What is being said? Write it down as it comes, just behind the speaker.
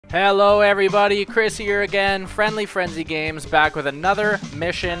Hello everybody, Chris here again, Friendly Frenzy Games, back with another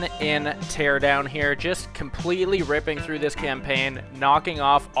mission in Teardown here, just completely ripping through this campaign, knocking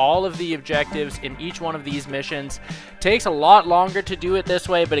off all of the objectives in each one of these missions. Takes a lot longer to do it this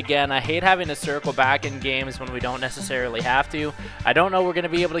way, but again, I hate having to circle back in games when we don't necessarily have to. I don't know we're going to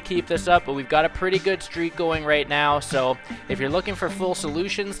be able to keep this up, but we've got a pretty good streak going right now, so if you're looking for full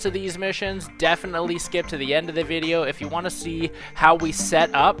solutions to these missions, definitely skip to the end of the video. If you want to see how we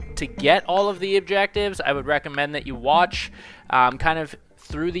set up to get all of the objectives, I would recommend that you watch kind of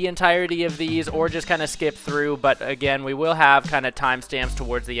through the entirety of these, or just kind of skip through. But again, we will have kind of timestamps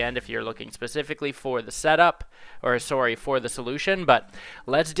towards the end if you're looking specifically for the setup, or sorry, for the solution. But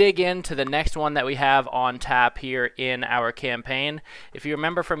let's dig into the next one that we have on tap here in our campaign. If you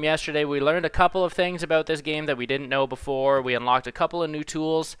remember from yesterday, we learned a couple of things about this game that we didn't know before. We unlocked a couple of new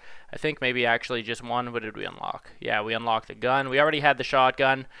tools. I think maybe actually just one. What did we unlock? Yeah, we unlocked the gun. We already had the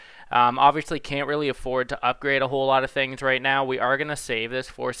shotgun. Obviously can't really afford to upgrade a whole lot of things right now. We are going to save this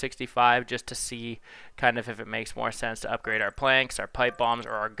 465 just to see kind of if it makes more sense to upgrade our planks, our pipe bombs,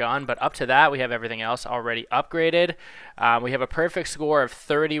 or our gun. But up to that, we have everything else already upgraded. We have a perfect score of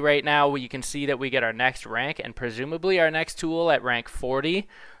 30 right now. You can see that we get our next rank and presumably our next tool at rank 40.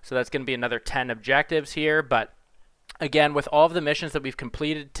 So that's going to be another 10 objectives here. But again, with all of the missions that we've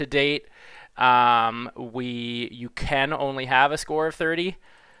completed to date, you can only have a score of 30.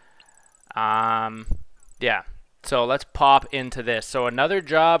 Yeah, so let's pop into this. So another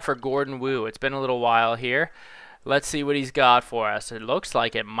job for Gordon Wu. It's been a little while here. Let's see what he's got for us. It looks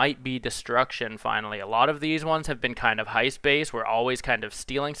like it might be destruction finally. A lot of these ones have been kind of heist based. We're always kind of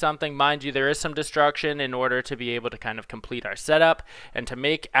stealing something. Mind you, there is some destruction in order to be able to kind of complete our setup and to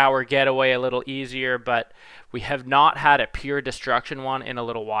make our getaway a little easier, but we have not had a pure destruction one in a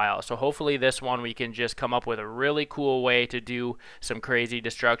little while. So hopefully this one we can just come up with a really cool way to do some crazy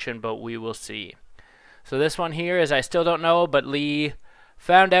destruction, but we will see. So this one here is I still don't know, but Lee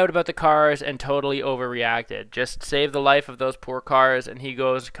found out about the cars and totally overreacted. Just saved the life of those poor cars, and he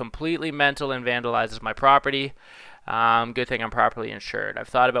goes completely mental and vandalizes my property. Good thing I'm properly insured. I've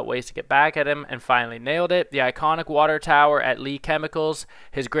thought about ways to get back at him and finally nailed it. The iconic water tower at Lee Chemicals.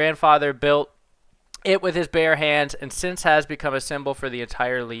 His grandfather built it with his bare hands and since has become a symbol for the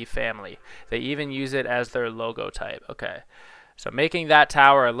entire Lee family. They even use it as their logo type. Okay. So making that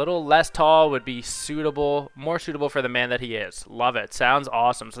tower a little less tall would be more suitable for the man that he is. Love it. Sounds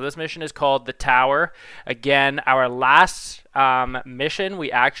awesome. So this mission is called The Tower. Again, our last mission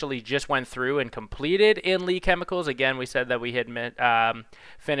we actually just went through and completed in Lee Chemicals. Again, we said that we had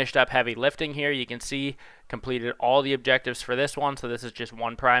finished up heavy lifting here. You can see completed all the objectives for this one. So this is just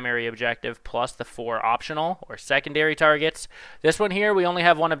one primary objective plus the 4 optional or secondary targets. This one here, we only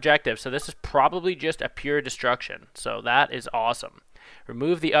have one objective. So this is probably just a pure destruction. So that is awesome.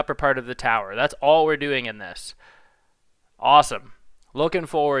 Remove the upper part of the tower. That's all we're doing in this. Awesome. Looking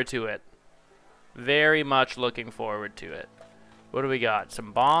forward to it. Very much looking forward to it. What do we got?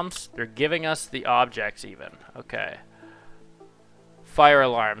 Some bombs. They're giving us the objects even. Okay. Fire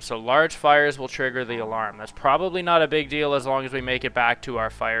alarm. So large fires will trigger the alarm. That's probably not a big deal as long as we make it back to our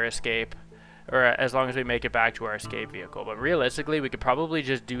fire escape, or as long as we make it back to our escape vehicle. But realistically, we could probably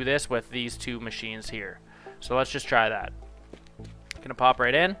just do this with these 2 machines here. So let's just try that. Gonna pop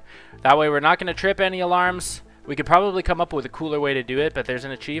right in. That way we're not gonna trip any alarms. We could probably come up with a cooler way to do it, but there's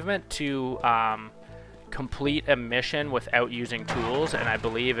an achievement to complete a mission without using tools, and I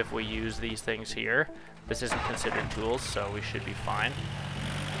believe if we use these things here, this isn't considered tools, so we should be fine.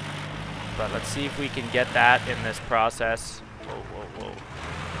 But let's see if we can get that in this process. Whoa, whoa, whoa.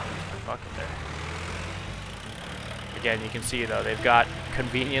 Fuck there. Again, you can see though, they've got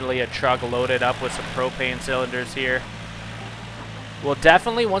conveniently a truck loaded up with some propane cylinders here. Well,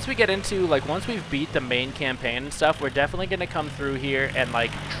 definitely, once we get into, like, once we've beat the main campaign and stuff, we're definitely going to come through here and,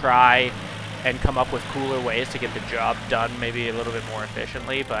 like, try and come up with cooler ways to get the job done maybe a little bit more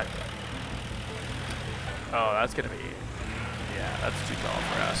efficiently, but oh, that's going to be, yeah, that's too tall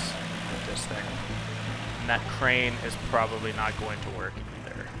for us with this thing. And that crane is probably not going to work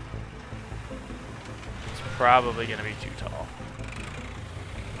either. It's probably going to be too tall.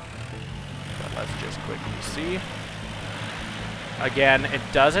 But let's just quickly see. Again, it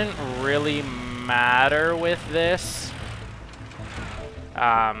doesn't really matter with this.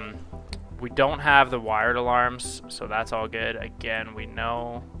 We don't have the wired alarms, so that's all good. Again, we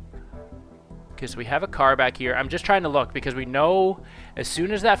know, because we have a car back here. I'm just trying to look, because we know as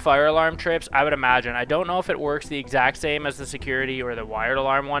soon as that fire alarm trips, I would imagine, I don't know if it works the exact same as the security or the wired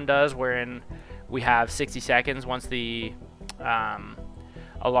alarm one does, wherein we have 60 seconds once the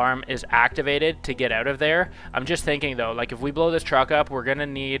alarm is activated to get out of there. I'm just thinking though, like if we blow this truck up, we're gonna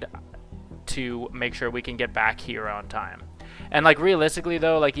need to make sure we can get back here on time. And like realistically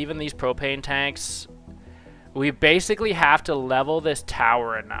though, like even these propane tanks, we basically have to level this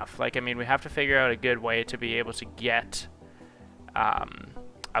tower enough. Like, I mean, we have to figure out a good way to be able to get,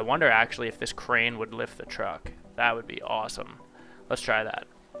 I wonder actually if this crane would lift the truck. That would be awesome. Let's try that.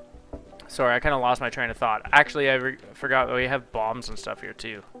 Sorry, I kind of lost my train of thought. Actually, I forgot that we have bombs and stuff here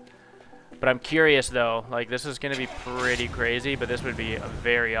too. But I'm curious though, like this is going to be pretty crazy, but this would be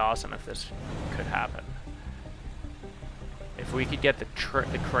very awesome if this could happen. If we could get the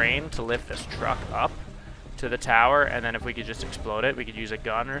crane to lift this truck up to the tower, and then if we could just explode it, we could use a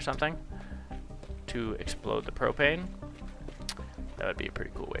gun or something to explode the propane. That would be a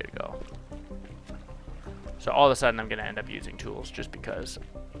pretty cool way to go. So all of a sudden I'm going to end up using tools just because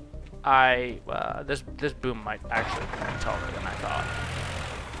this boom might actually be taller than I thought.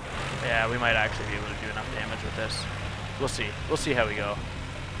 Yeah, we might actually be able to do enough damage with this. We'll see. We'll see how we go.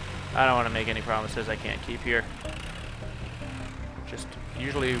 I don't want to make any promises I can't keep here. Just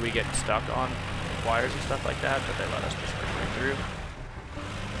usually we get stuck on wires and stuff like that, but they let us just go right through.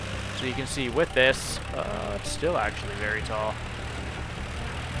 So you can see with this, it's still actually very tall.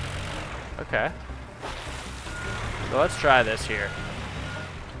 Okay. So let's try this here.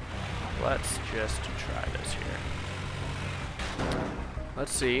 Let's just try this here.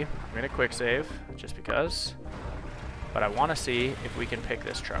 Let's see. I'm going to quick save, just because. But I want to see if we can pick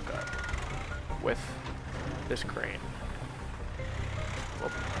this truck up with this crane.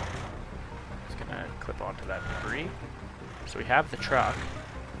 Whoop. It's going to clip onto that debris. So we have the truck.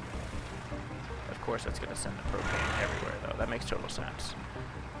 Of course, that's going to send the propane everywhere, though. That makes total sense.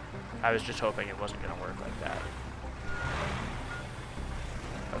 I was just hoping it wasn't going to work like that.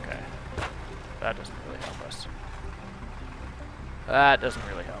 Okay. That doesn't really help us. That doesn't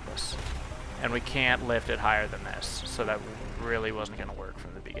really help us. And we can't lift it higher than this, so that really wasn't going to work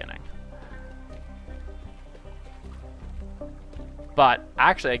from the beginning. But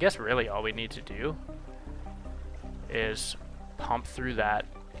actually, I guess really all we need to do is pump through that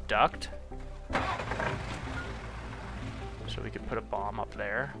duct. So we could put a bomb up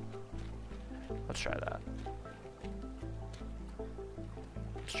there. Let's try that.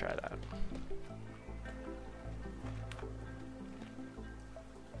 Let's try that.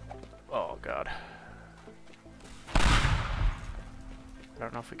 Oh god. I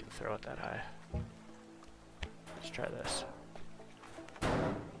don't know if we can throw it that high. Let's try this.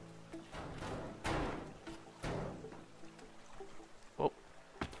 Whoa.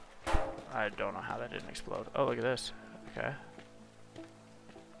 I don't know how that didn't explode. Oh, look at this. Okay.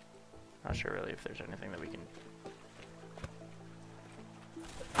 Not sure really if there's anything that we can...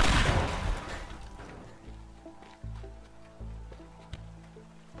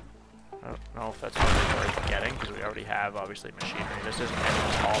 I don't know if that's what we're already getting, because we already have, obviously, machinery. This isn't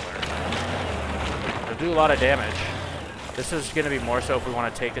any taller. It'll do a lot of damage. This is going to be more so if we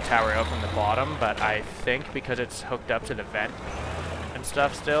want to take the tower out from the bottom, but I think because it's hooked up to the vent and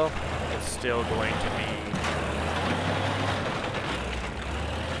stuff still, it's still going to be...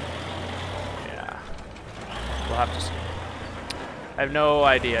 Yeah. We'll have to see. I have no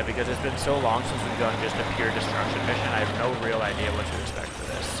idea, because it's been so long since we've done just a pure destruction mission. I have no real idea what to expect for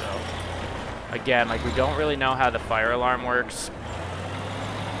this, so... Again, like, we don't really know how the fire alarm works.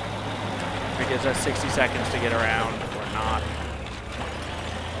 If it gives us 60 seconds to get around or not.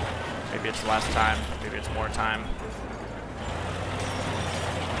 Maybe it's less time, maybe it's more time.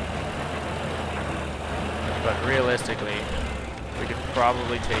 But realistically, we could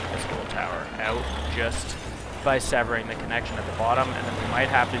probably take this whole tower out just by severing the connection at the bottom, and then we might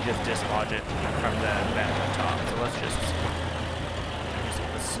have to just dislodge it from the vent at the top. So let's just...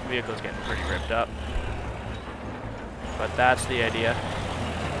 This vehicle's getting pretty ripped up. But that's the idea.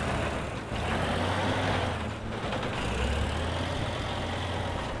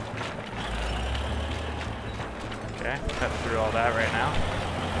 Okay, cut through all that right now.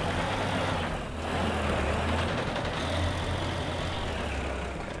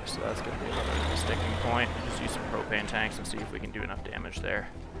 Okay, so that's going to be a little bit of a sticking point. Just use some propane tanks and see if we can do enough damage there.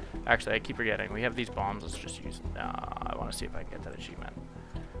 Actually, I keep forgetting. We have these bombs. Let's just use... I want to see if I can get that achievement.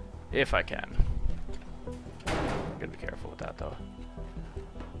 If I can. I'm going to be careful with that, though.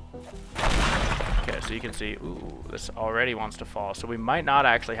 Okay, so you can see, ooh, this already wants to fall. So we might not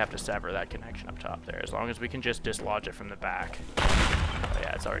actually have to sever that connection up top there, as long as we can just dislodge it from the back. Oh,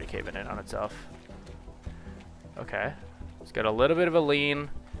 yeah, it's already caving in on itself. Okay. It's got a little bit of a lean.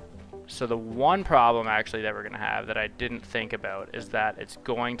 So the one problem, actually, that we're going to have that I didn't think about is that it's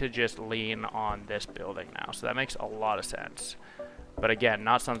going to just lean on this building now. So that makes a lot of sense. But again,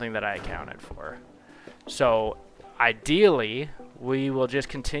 not something that I accounted for. So ideally, we will just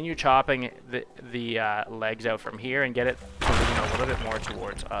continue chopping the legs out from here and get it to lean a little bit more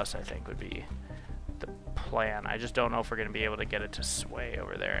towards us, I think would be the plan. I just don't know if we're going to be able to get it to sway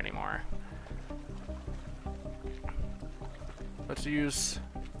over there anymore. Let's use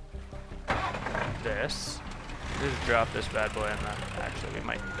this. Just drop this bad boy in the... Actually, we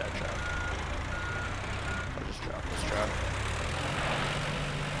might need that truck. I'll just drop this truck.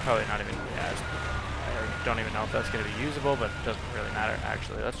 Probably not even... Yeah, I don't even know if that's going to be usable, but it doesn't really matter.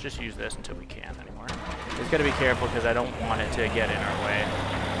 Actually, let's just use this until we can't anymore. Just got to be careful because I don't want it to get in our way.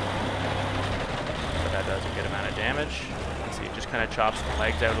 But that does a good amount of damage. Let's see, it just kind of chops the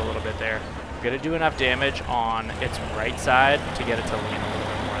legs out a little bit there. We're going to do enough damage on its right side to get it to lean a little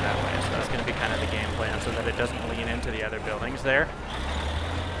bit more that way. So that's going to be kind of the game plan so that it doesn't lean into the other buildings there.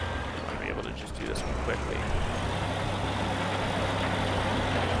 I want to be able to just do this one quickly.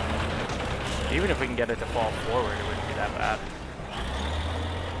 Even if we can get it to fall forward, it wouldn't be that bad.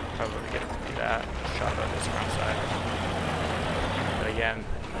 Probably get it to do that. Chop out this front side. But again,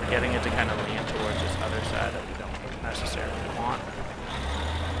 we're getting it to kind of lean towards this other side that we don't necessarily want.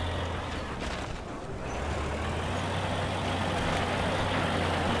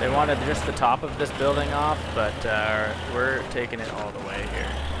 They wanted just the top of this building off, but we're taking it all the way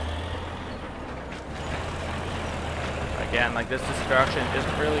here. Again, like this destruction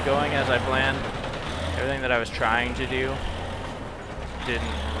isn't really going as I planned. Everything that I was trying to do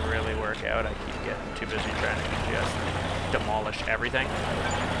didn't really work out. I keep getting too busy trying to just demolish everything.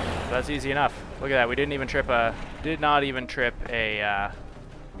 But that's easy enough. Look at that. We didn't even trip a... Did not even trip a...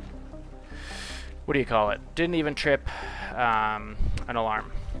 what do you call it? Didn't even trip an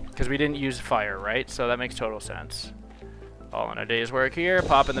alarm. Because we didn't use fire, right? So that makes total sense. All in a day's work here.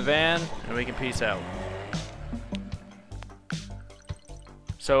 Pop in the van, and we can peace out.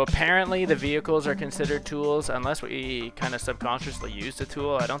 So apparently the vehicles are considered tools unless we kind of subconsciously used a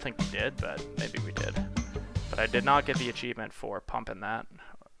tool. I don't think we did, but maybe we did. But I did not get the achievement for pumping that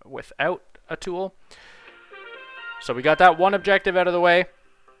without a tool. So we got that one objective out of the way.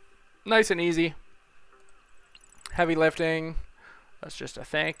 Nice and easy. Heavy lifting. That's just a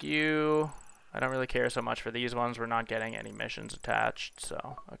thank you. I don't really care so much for these ones. We're not getting any missions attached.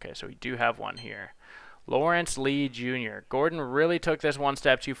 So, okay, so we do have one here. Lawrence Lee Jr. Gordon really took this one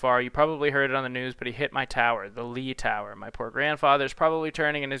step too far. You probably heard it on the news, but he hit my tower, the Lee Tower. My poor grandfather's probably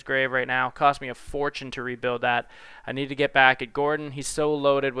turning in his grave right now. Cost me a fortune to rebuild that. I need to get back at Gordon. He's so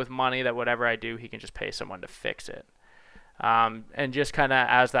loaded with money that whatever I do, he can just pay someone to fix it. And just kind of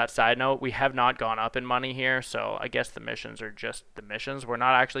as that side note, we have not gone up in money here, so I guess the missions are just the missions. We're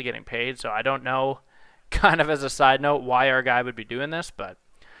not actually getting paid, so I don't know, kind of as a side note, why our guy would be doing this, but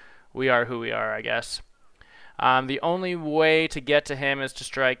we are who we are, I guess. The only way to get to him is to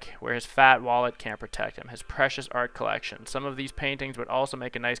strike where his fat wallet can't protect him, his precious art collection. Some of these paintings would also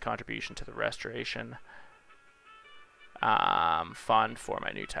make a nice contribution to the restoration fund for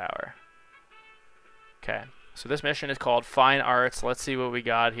my new tower. Okay, so this mission is called Fine Arts. Let's see what we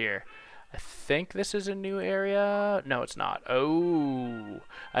got here. I think this is a new area. No, it's not. Oh,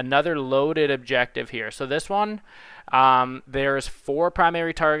 another loaded objective here. So this one, there's 4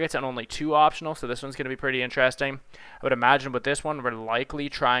 primary targets and only 2 optional. So this one's going to be pretty interesting. I would imagine with this one, we're likely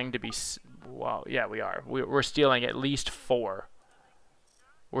trying to be... Well, yeah, we are. We're stealing at least 4.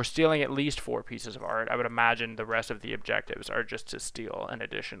 We're stealing at least 4 pieces of art. I would imagine the rest of the objectives are just to steal an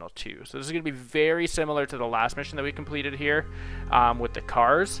additional 2. So this is going to be very similar to the last mission that we completed here with the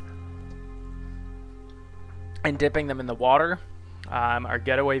cars. And dipping them in the water. Our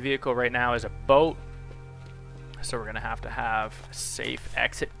getaway vehicle right now is a boat, so we're gonna have a safe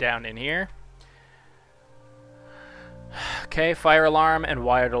exit down in here. Okay, fire alarm and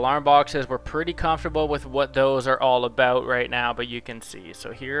wired alarm boxes. We're pretty comfortable with what those are all about right now, but you can see.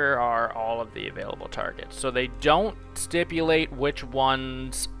 So here are all of the available targets. So they don't stipulate which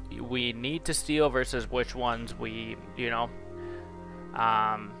ones we need to steal versus which ones we,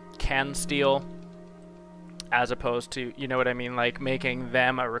 can steal. As opposed to, you know what I mean, like making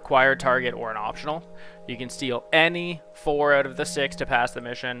them a required target or an optional. You can steal any 4 out of the 6 to pass the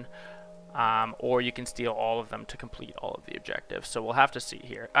mission, or you can steal all of them to complete all of the objectives. So we'll have to see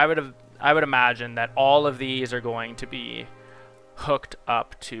here. I would imagine that all of these are going to be hooked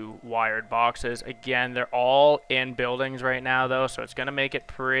up to wired boxes. Again, they're all in buildings right now though, so it's going to make it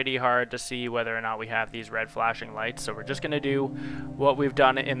pretty hard to see whether or not we have these red flashing lights. So we're just going to do what we've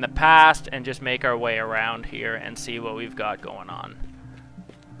done in the past and just make our way around here and see what we've got going on.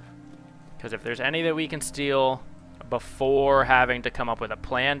 Because if there's any that we can steal before having to come up with a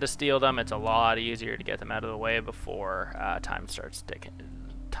plan to steal them. It's a lot easier to get them out of the way before time starts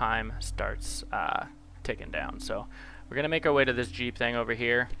ticking down. So we're gonna make our way to this Jeep thing over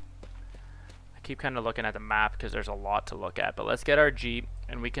here. I keep kind of looking at the map because there's a lot to look at, but let's get our Jeep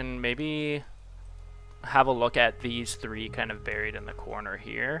and we can maybe have a look at these three kind of buried in the corner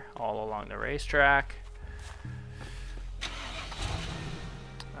here, all along the racetrack.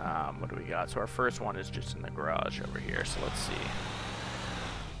 What do we got? So our first one is just in the garage over here, so let's see.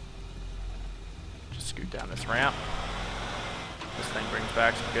 Just scoot down this ramp. This thing brings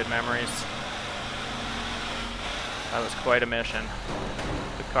back some good memories. That was quite a mission.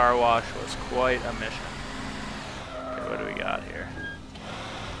 The car wash was quite a mission. Okay, what do we got here?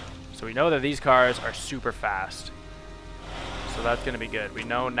 So we know that these cars are super fast. So that's going to be good. We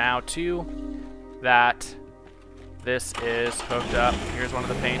know now, too, that this is hooked up. Here's one of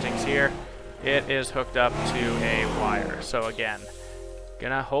the paintings here. It is hooked up to a wire. So again,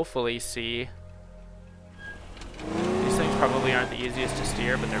 gonna hopefully see. These things probably aren't the easiest to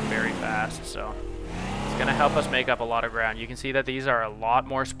steer, but they're very fast. So it's gonna help us make up a lot of ground. You can see that these are a lot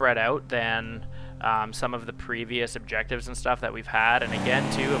more spread out than some of the previous objectives and stuff that we've had. And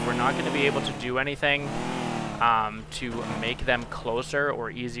again, too, if we're not gonna be able to do anything to make them closer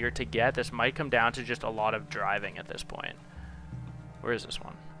or easier to get, this might come down to just a lot of driving at this point. Where is this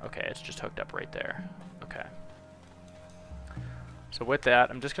one? Okay, it's just hooked up right there. Okay. So with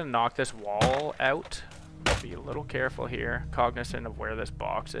that, I'm just going to knock this wall out. Be a little careful here, cognizant of where this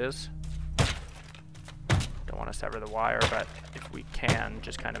box is. Don't want to sever the wire, but if we can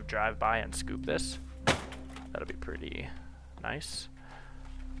just kind of drive by and scoop this, that'll be pretty nice.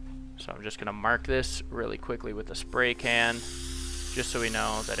 So I'm just going to mark this really quickly with a spray can, just so we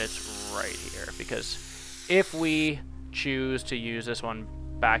know that it's right here. Because if we choose to use this one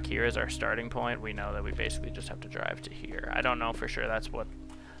back here as our starting point, we know that we basically just have to drive to here. I don't know for sure that's what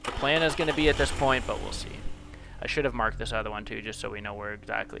the plan is going to be at this point, but we'll see. I should have marked this other one too, just so we know where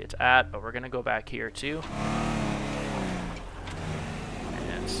exactly it's at, but we're going to go back here too.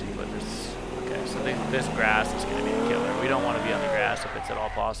 And see what this... Okay, so this grass is going to be the killer. We don't want to be on the grass if it's at all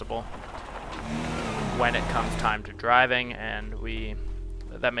possible when it comes time to driving, and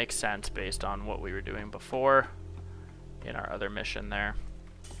that makes sense based on what we were doing before in our other mission there.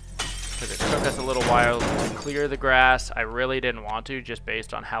 Because it took us a little while to clear the grass. I really didn't want to, just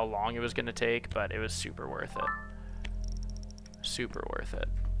based on how long it was going to take, but it was super worth it. Super worth it.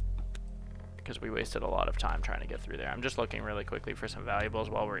 Because we wasted a lot of time trying to get through there. I'm just looking really quickly for some valuables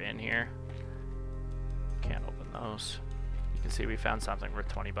while we're in here. Can't open those. You can see we found something worth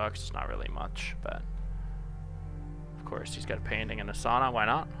 20 bucks. It's not really much, but of course he's got a painting and a sauna. Why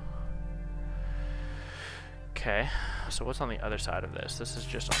not? Okay, so what's on the other side of this? This is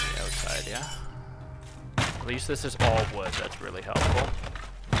just on the outside, yeah? At least this is all wood. That's really helpful.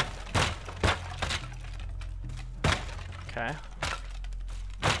 Okay.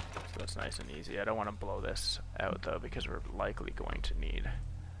 So that's nice and easy. I don't want to blow this out, though, because we're likely going to need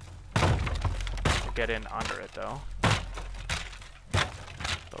to get in under it, though.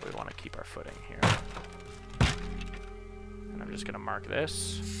 But we want to keep our footing here. And I'm just going to mark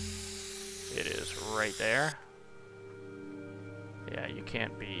this. It is right there. Yeah, you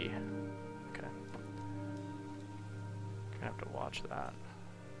can't be... Okay. Gonna have to watch that.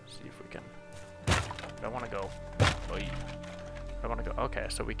 See if we can... I don't want to go... Oy. I want to go... Okay,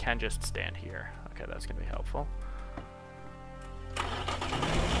 so we can just stand here. Okay, that's gonna be helpful.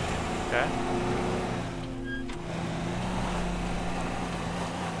 Okay.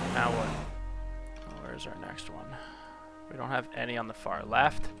 Now what? Where's our next one? We don't have any on the far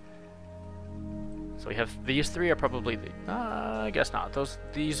left. So we have these three are probably the, I guess not.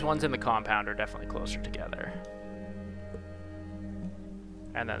 These ones in the compound are definitely closer together.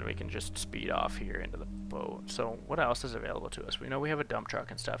 And then we can just speed off here into the boat. So what else is available to us? We know we have a dump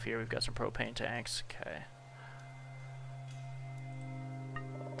truck and stuff here. We've got some propane tanks. Okay.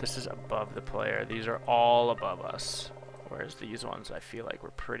 This is above the player. These are all above us. Whereas these ones, I feel like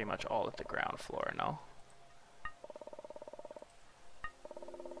we're pretty much all at the ground floor, no?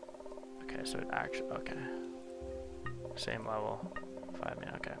 Okay, so it actually, okay. Same level, 5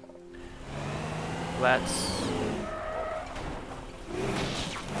 minutes, okay.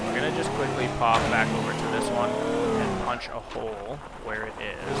 We're gonna just quickly pop back over to this one and punch a hole where it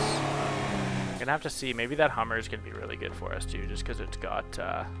is. I'm gonna have to see, maybe that Hummer is gonna be really good for us too, just because it's got,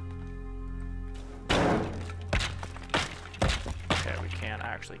 okay, we can't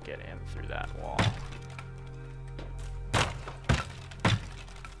actually get in through that wall.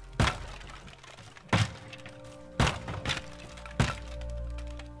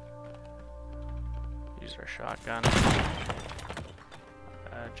 Use our shotgun.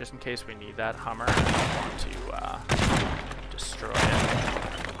 Just in case we need that Hummer, I don't want to destroy it.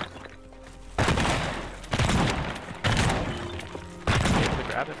 Are we able to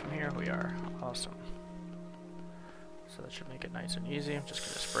grab it from here? We are. Awesome. So that should make it nice and easy. I'm just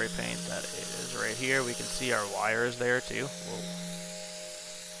going to spray paint that it is right here. We can see our wires there too. Whoa.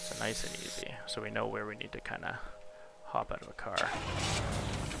 So nice and easy. So we know where we need to kind of hop out of a car.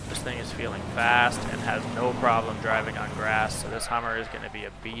 This thing is feeling fast and has no problem driving on grass, so this Hummer is going to be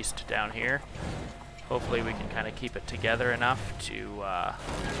a beast down here. Hopefully we can kind of keep it together enough to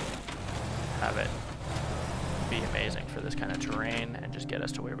have it be amazing for this kind of terrain and just get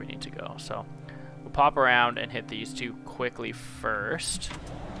us to where we need to go. So we'll pop around and hit these two quickly first.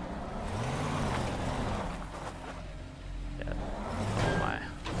 Yeah. Oh my.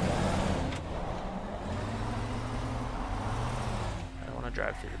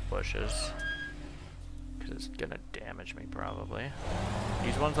 Drive through the bushes because it's gonna damage me probably.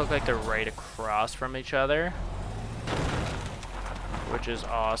 These ones look like they're right across from each other, which is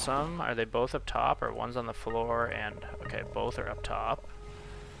awesome. Are they both up top or one's on the floor? And okay, both are up top,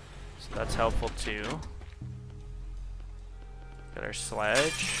 so that's helpful too. Got our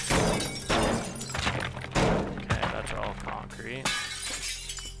sledge. Okay, that's all concrete.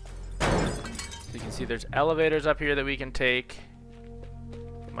 So you can see there's elevators up here that we can take.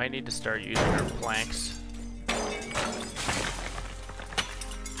 Might need to start using our planks.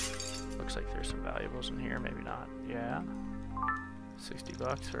 Looks like there's some valuables in here, maybe not. Yeah. 60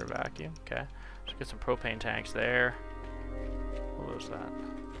 bucks for a vacuum. Okay. Let's get some propane tanks there. What was that?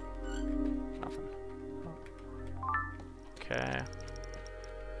 Nothing. Okay.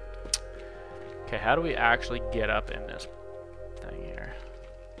 Okay, how do we actually get up in this thing here?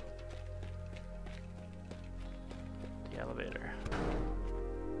 The elevator.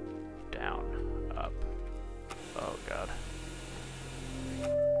 Down, up. Oh god.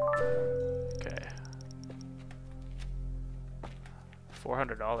 Okay.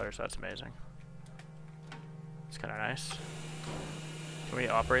 $400, that's amazing. It's kind of nice. Can we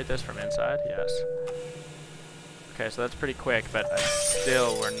operate this from inside? Yes. Okay, so that's pretty quick, but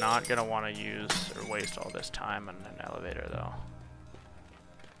still we're not going to want to use or waste all this time on an elevator though.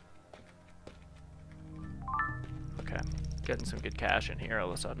 Okay, getting some good cash in here all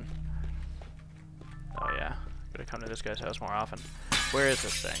of a sudden. Oh yeah, gotta come to this guy's house more often. Where is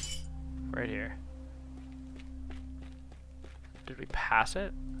this thing? Right here. Did we pass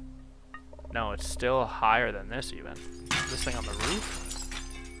it? No, it's still higher than this even. Is this thing on the roof?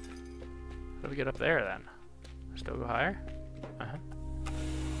 How do we get up there then? Still go higher? Uh-huh.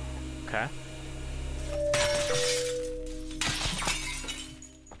 Okay.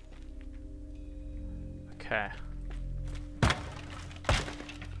 Okay.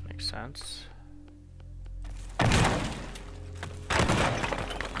 Makes sense.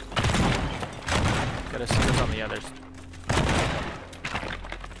 Gotta see what's on the others.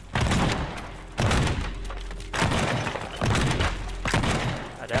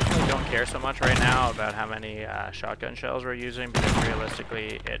 I definitely don't care so much right now about how many shotgun shells we're using, because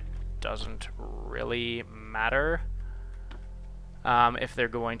realistically it doesn't really matter if they're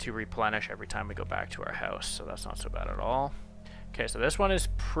going to replenish every time we go back to our house, so that's not so bad at all. Okay, so this one is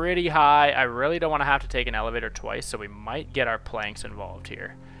pretty high. I really don't want to have to take an elevator twice, so we might get our planks involved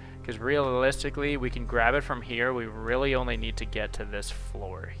here. Because realistically, we can grab it from here. We really only need to get to this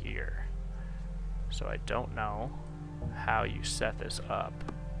floor here. So I don't know how you set this up.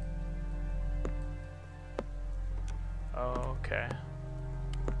 Okay.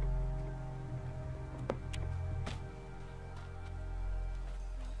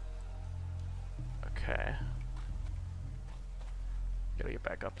 Okay. Gotta get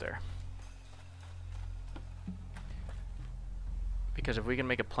back up there. Because if we can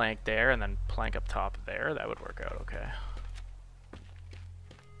make a plank there and then plank up top there, that would work out okay.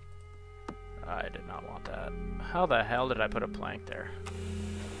 I did not want that. How the hell did I put a plank there?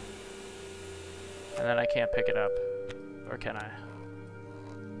 And then I can't pick it up. Or can I?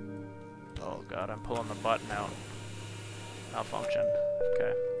 Oh god, I'm pulling the button out. Malfunction.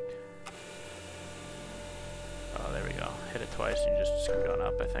 Okay. Oh, there we go. Hit it twice and you just scoot on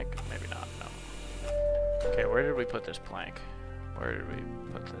up, I think. Maybe not, no. Okay, where did we put this plank? Where did we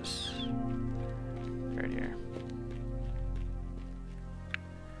put this? Right here.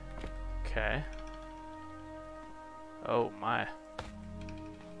 Okay. Oh my.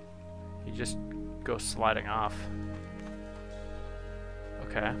 You just go sliding off.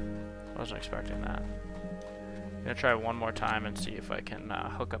 Okay. Wasn't expecting that. I'm gonna try one more time and see if I can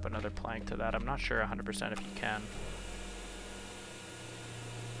hook up another plank to that. I'm not sure 100% if you can.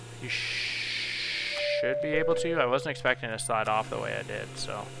 You should be able to. I wasn't expecting to slide off the way I did,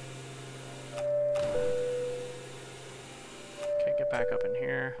 so. Okay, get back up in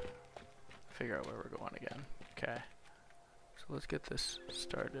here. Figure out where we're going again. Okay. So let's get this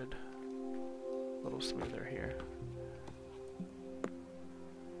started a little smoother here.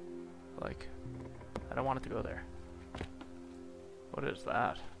 Like, I don't want it to go there. What is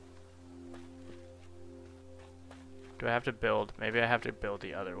that? Do I have to build? Maybe I have to build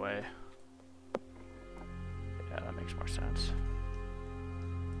the other way. Yeah, that makes more sense.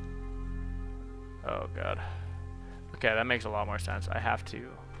 Oh god. Okay, that makes a lot more sense. I have to...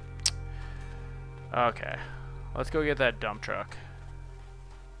 Okay. Let's go get that dump truck.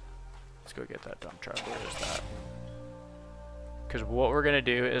 Let's go get that dump truck. Where is that? Because what we're going to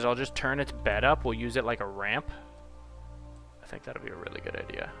do is I'll just turn its bed up. We'll use it like a ramp. I think that'll be a really good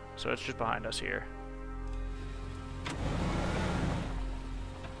idea. So it's just behind us here.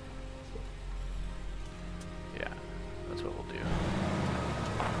 Yeah, that's what we'll do.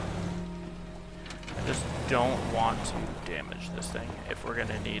 I just don't want to damage this thing if we're going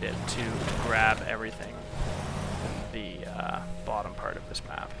to need it to grab everything in the bottom part of this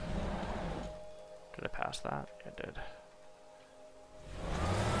map. Did I pass that? I did.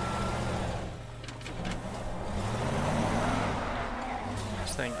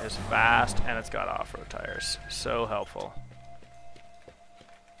 This thing is fast and it's got off-road tires. So helpful.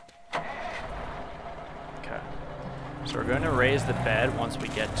 Okay. So we're going to raise the bed once we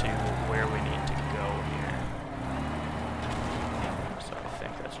get to where we need to go here. So I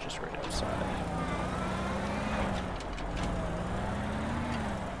think that's just right outside.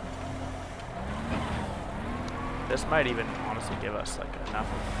 This might even honestly give us like enough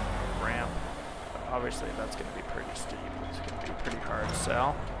of a ramp. But obviously that's going to be pretty steep. It's going to be a pretty hard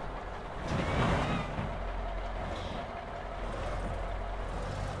sell.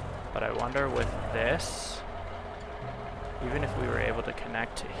 But I wonder with this, even if we were able to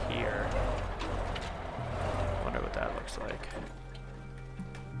connect to here, I wonder what that looks like.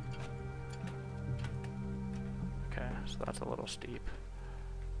 Okay, so that's a little steep.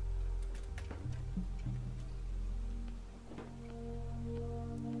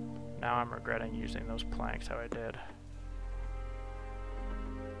 Now I'm regretting using those planks how I did.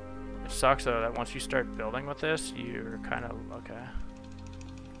 It sucks though that once you start building with this, you're kind of, okay.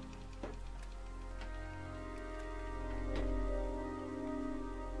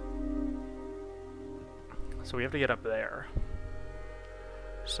 So we have to get up there.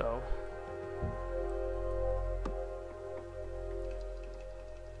 So.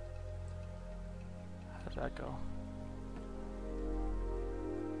 How does that go?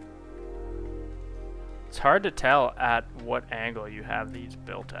 It's hard to tell at what angle you have these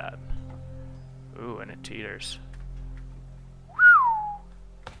built at. Ooh, and it teeters.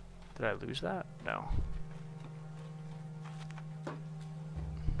 Did I lose that? No.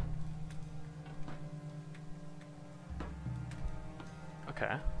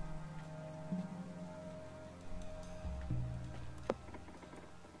 Okay.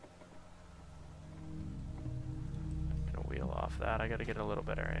 Gonna wheel off that. I gotta get a little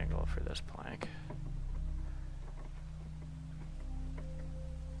better angle for this plank.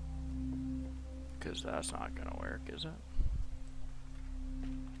 Because that's not gonna work, is it?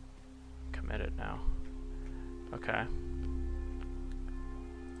 Committed now. Okay.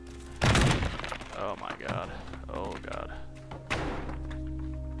 Oh my god. Oh god.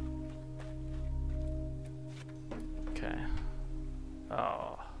 Okay.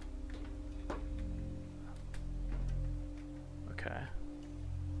 Oh. Okay.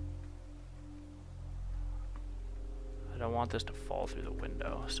 I don't want this to fall through the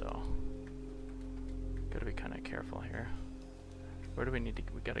window, so gotta be kind of careful here. Where do we need to?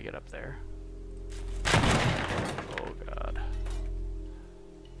 We gotta get up there. Oh god.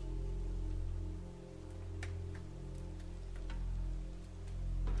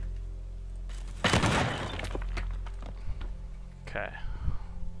 Okay.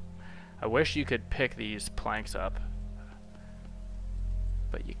 I wish you could pick these planks up,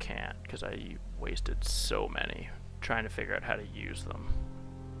 but you can't because I wasted so many trying to figure out how to use them.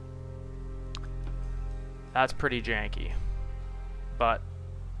 That's pretty janky, but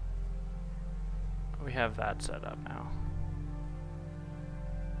we have that set up now.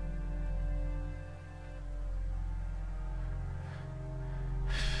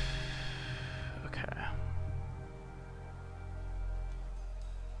 Okay.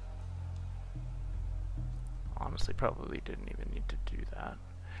 Honestly, probably didn't even need to do that,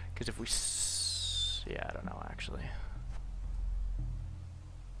 because if we yeah, I don't know actually.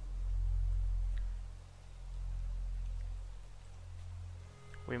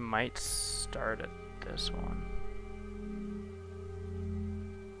 We might start at this one.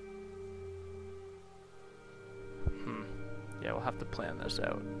 Yeah, we'll have to plan this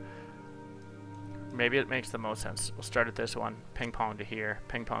out. Maybe it makes the most sense. We'll start at this one, ping pong to here,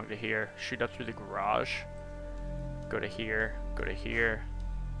 shoot up through the garage, go to here, go to here.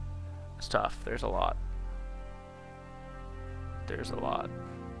 It's tough. There's a lot. There's a lot.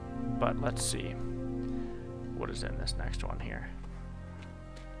 But let's see what is in this next one here.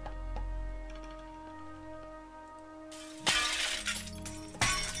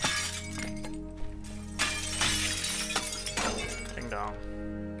 Ding dong.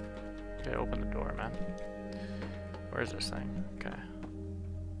 Okay, open the door, man. Where's this thing? Okay.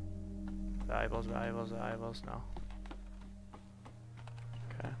 Valuables, valuables, valuables. No.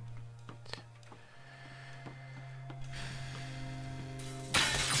 Okay.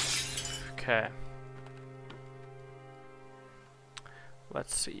 Okay.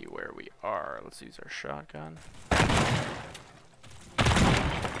 Let's see where we are. Let's use our shotgun.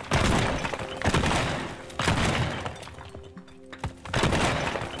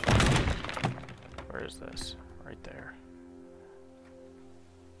 Where is this? Right there.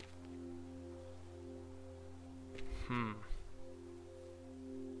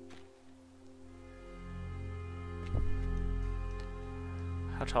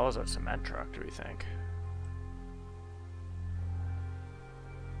 How tall is that cement truck, do we think?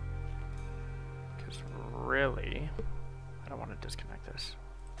 Because really, I don't want to disconnect this.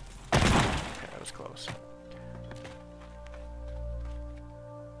 Okay, that was close.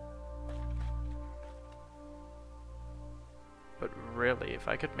 But really, if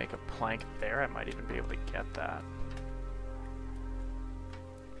I could make a plank there, I might even be able to get that.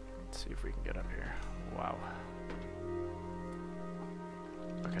 Let's see if we can get up here. Wow.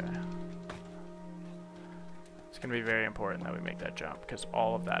 Okay. It's going to be very important that we make that jump, because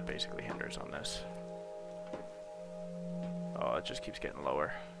all of that basically hinders on this. Oh, it just keeps getting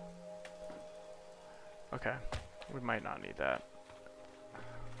lower. Okay. We might not need that.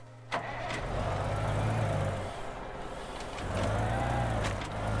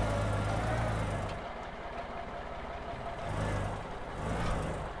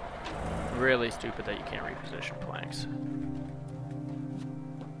 Really stupid that you can't reposition planks.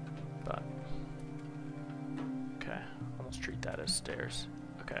 But okay, almost treat that as stairs.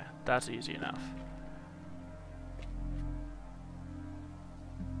 Okay, that's easy enough.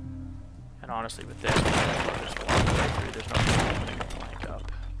 And honestly, with this, we might as well just walk the way through. There's no point in putting a plank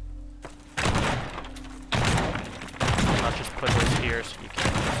up. I'll just put this here so you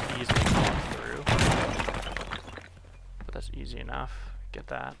can just easily walk through. But that's easy enough. Get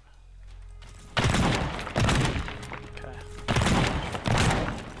that. Okay.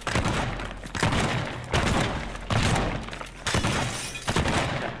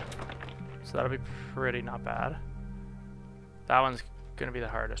 So that'll be pretty not bad. That one's gonna be the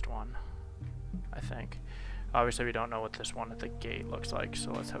hardest one, I think. Obviously we don't know what this one at the gate looks like,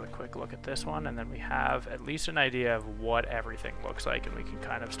 so let's have a quick look at this one, and then we have at least an idea of what everything looks like, and we can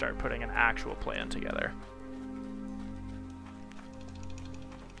kind of start putting an actual plan together.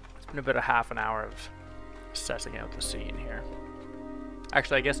 It's been about a half an hour of assessing out the scene here.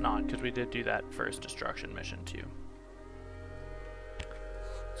 Actually, I guess not, because we did do that first destruction mission too.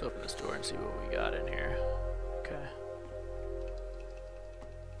 Let's open this door and see what we got in here. Okay.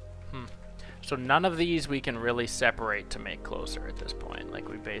 So none of these we can really separate to make closer at this point. Like,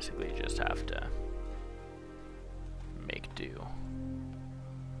 we basically just have to make do.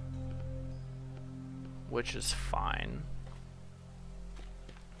 Which is fine.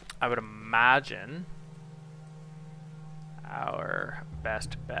 I would imagine our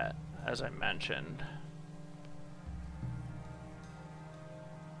best bet, as I mentioned.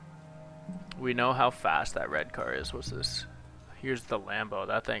 We know how fast that red car is. What's this? Here's the Lambo.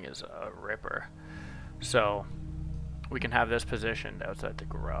 That thing is a ripper. So we can have this positioned outside the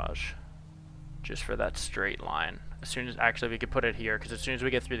garage just for that straight line. As soon as, actually we could put it here, because as soon as we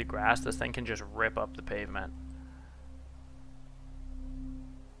get through the grass, this thing can just rip up the pavement.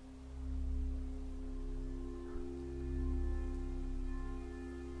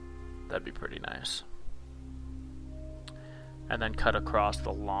 That'd be pretty nice. And then cut across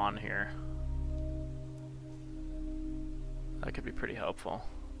the lawn here. That could be pretty helpful.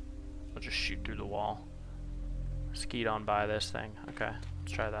 We'll just shoot through the wall. Skeet on by this thing. Okay,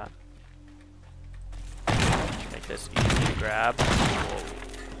 let's try that. Make this easy to grab.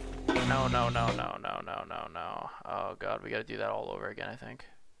 Whoa. No, no, no, no, no, no, no, no. Oh god, we gotta do that all over again, I think.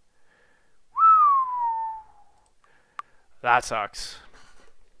 That sucks.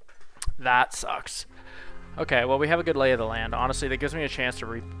 That sucks. Okay, well, we have a good lay of the land. Honestly, that gives me a chance to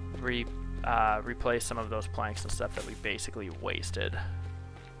replace some of those planks and stuff that we basically wasted.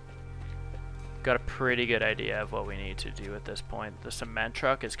 Got a pretty good idea of what we need to do at this point. The cement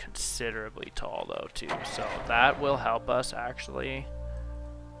truck is considerably tall though too, so that will help us actually.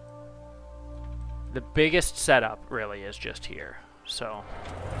 The biggest setup really is just here, so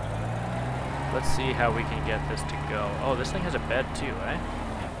let's see how we can get this to go. Oh, this thing has a bed too, eh?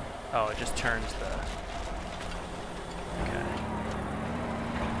 Oh, it just turns the... Okay.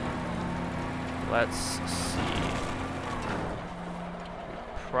 Let's see.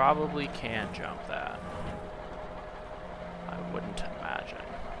 We probably can jump that. I wouldn't imagine.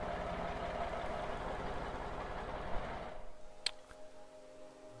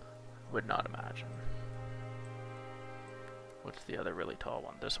 Would not imagine. What's the other really tall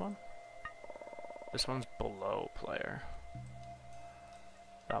one? This one? This one's below player.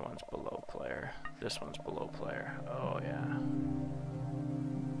 That one's below player. This one's below player. Oh yeah.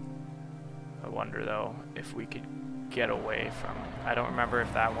 I wonder though if we could get away from... I don't remember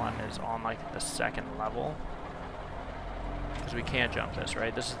if that one is on like the second level. Because we can't jump this,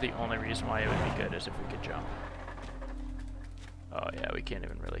 right? This is the only reason why it would be good is if we could jump. Oh yeah, we can't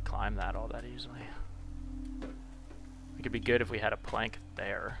even really climb that all that easily. It could be good if we had a plank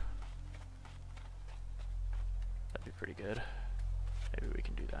there. That'd be pretty good. Maybe we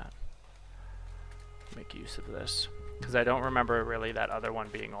can do that. Make use of this. Because I don't remember really that other one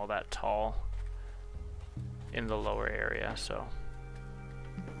being all that tall in the lower area, so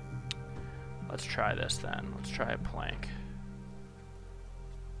let's try this then. Let's try a plank.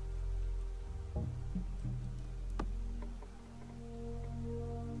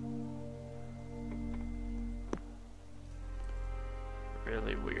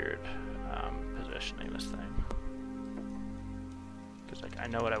 Really weird positioning this thing. Because like I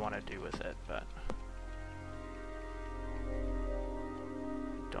know what I want to do with it, but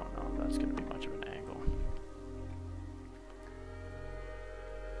I don't know if that's going to be much of an angle.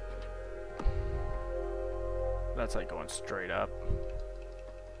 That's like going straight up.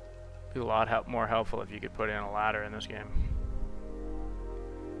 Be a lot more helpful if you could put in a ladder in this game.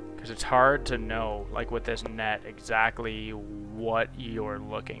 Because it's hard to know, like with this net, exactly what you're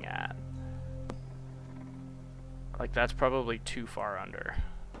looking at. Like that's probably too far under.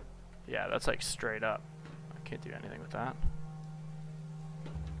 Yeah, that's like straight up. I can't do anything with that.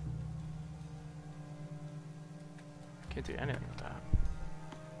 Can't do anything with that.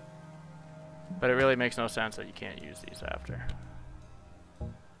 But it really makes no sense that you can't use these after.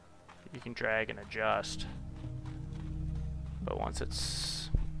 You can drag and adjust. But once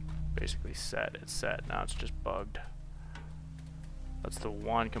it's basically set, it's set. Now it's just bugged. That's the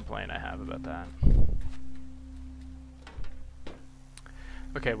one complaint I have about that.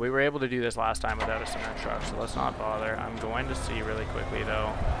 Okay, we were able to do this last time without a cement truck, so let's not bother. I'm going to see really quickly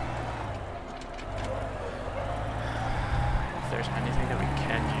though if there's anything that we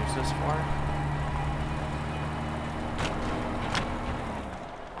can use this for.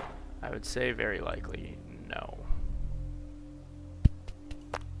 I would say very likely no.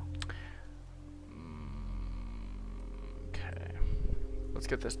 Okay, let's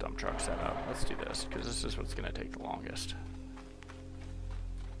get this dump truck set up. Let's do this because this is what's going to take the longest.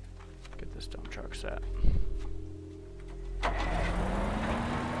 Get this dump truck set.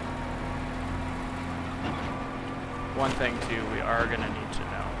 One thing too, we are going to need to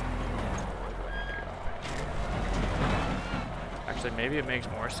know. Actually, maybe it makes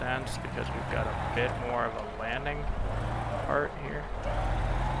more sense because we've got a bit more of a landing part here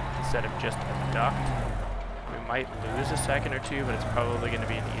instead of just a duct. We might lose a second or two, but it's probably going to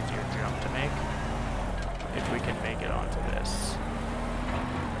be an easier jump to make if we can make it onto this.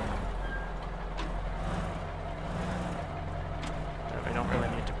 We don't really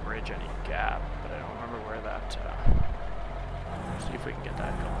need to bridge any gap, but I don't remember where that. See if we can get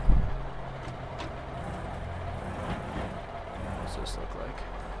that going. What's this look like?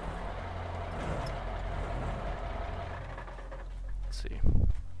 Let's see.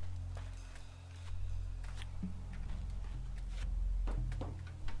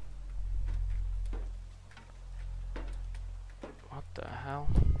 What the hell?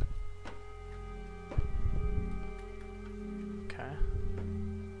 Okay.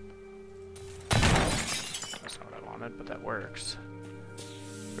 That's not what I wanted, but that works.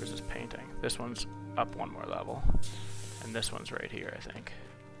 Where's this painting? This one's up one more level. And this one's right here, I think.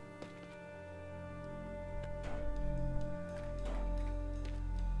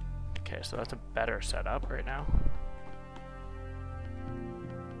 Okay, so that's a better setup right now.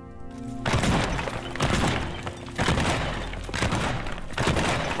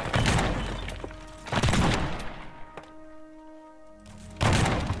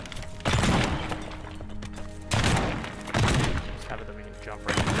 jump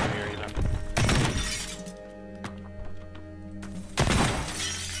right through here even.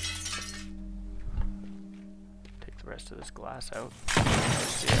 Take the rest of this glass out.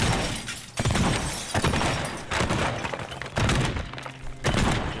 Let's see it.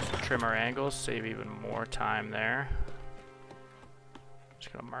 Just trim our angles, save even more time there.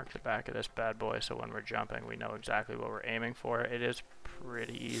 Just gonna mark the back of this bad boy so when we're jumping we know exactly what we're aiming for. It is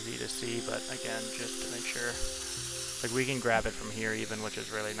pretty easy to see, but again, just to make sure, like we can grab it from here even, which is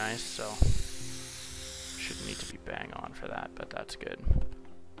really nice, so shouldn't need to be bang on for that, but that's good.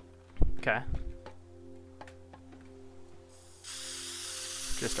 Okay.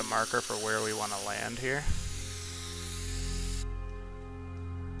 Just a marker for where we want to land here.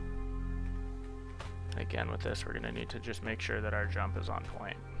 Again, with this, we're going to need to just make sure that our jump is on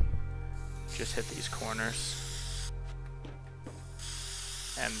point. Just hit these corners.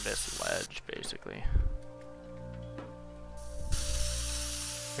 And this ledge, basically.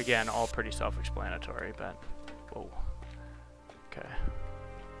 Again, all pretty self-explanatory, but... Whoa. Okay.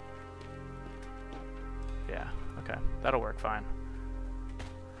 Yeah, okay. That'll work fine.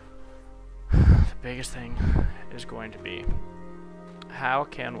 The biggest thing is going to be... how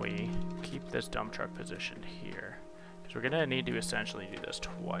can we keep this dump truck positioned here? Because we're going to need to essentially do this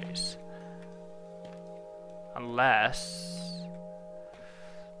twice. Unless...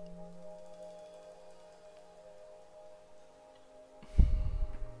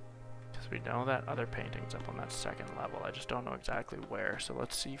 because we know that other painting's up on that second level. I just don't know exactly where. So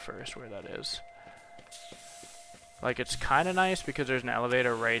let's see first where that is. Like, it's kind of nice because there's an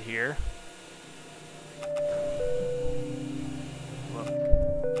elevator right here.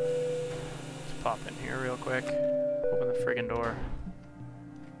 Pop in here real quick. Open the friggin' door.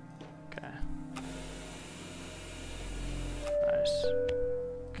 Okay. Nice.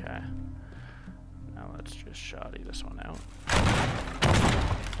 Okay. Now let's just shoddy this one out.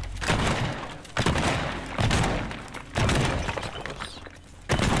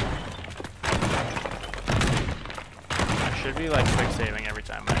 I should be like quick saving every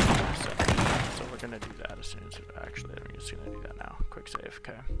time I do this, so we're gonna do that as soon as actually I'm just gonna do that now. Quick save,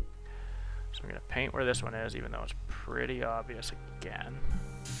 okay. So I'm going to paint where this one is, even though it's pretty obvious again.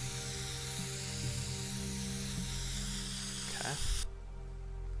 Okay.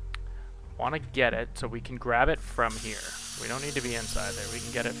 Want to get it so we can grab it from here. We don't need to be inside there. We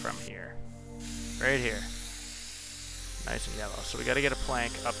can get it from here. Right here. Nice and yellow. So we got to get a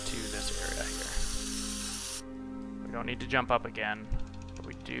plank up to this area here. We don't need to jump up again, but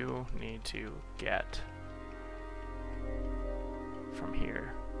we do need to get from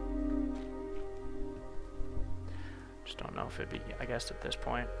here. Just don't know if it'd be, I guess at this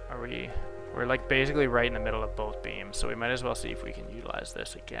point, we're like basically right in the middle of both beams, so we might as well see if we can utilize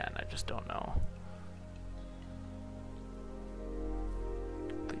this again. I just don't know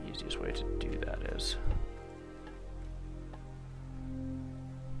the easiest way to do that is.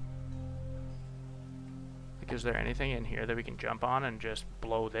 Like, is there anything in here that we can jump on and just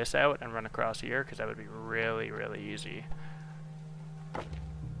blow this out and run across here? Because that would be really, really easy.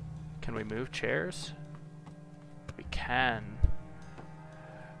 Can we move chairs? We can.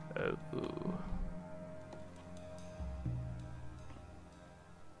 Oh.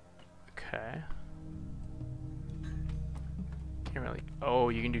 Okay. Can't really. Oh,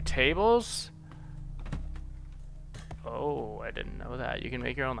 you can do tables? Oh, I didn't know that. You can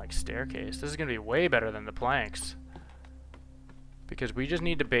make your own like staircase. This is gonna be way better than the planks. Because we just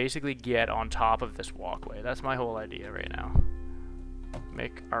need to basically get on top of this walkway. That's my whole idea right now.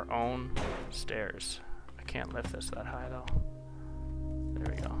 Make our own stairs. I can't lift this that high though.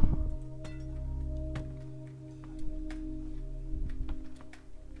 There we go.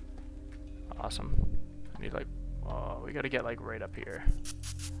 Awesome. I need like, oh, we gotta get like right up here.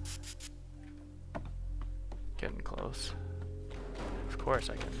 Getting close. Of course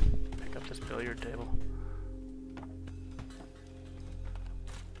I can pick up this billiard table.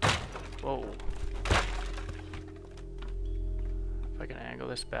 Whoa. If I can angle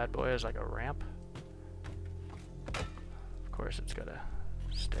this bad boy as like a ramp. Of course it's gotta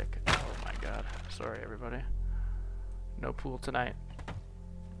stick. Oh my god. Sorry everybody. No pool tonight.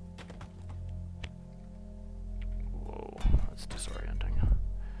 Whoa, that's disorienting.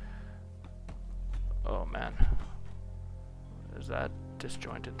 Oh man. Is that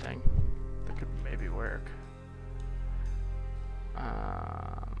disjointed thing? That could maybe work.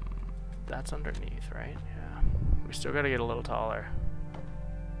 That's underneath, right? Yeah. We still gotta get a little taller.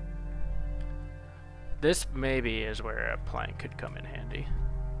 This maybe is where a plank could come in handy.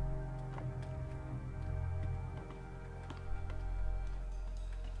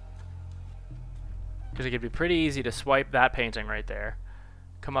 Because it could be pretty easy to swipe that painting right there,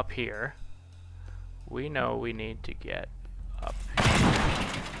 come up here. We know we need to get up.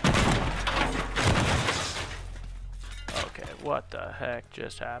 Okay, what the heck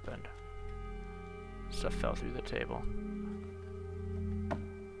just happened? Stuff fell through the table.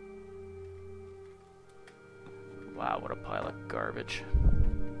 Wow, what a pile of garbage.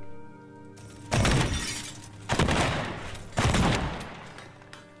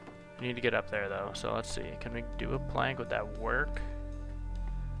 We need to get up there though, so let's see. Can we do a plank? Would that work?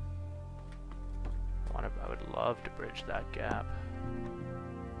 I would love to bridge that gap.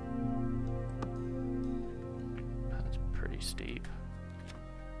 That's pretty steep.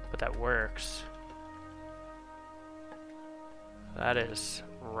 But that works. That is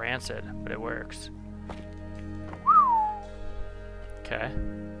rancid, but it works. Okay.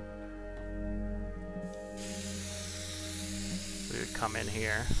 We would come in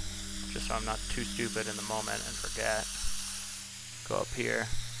here, just so I'm not too stupid in the moment and forget. Go up here,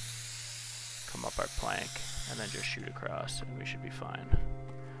 come up our plank, and then just shoot across, and we should be fine.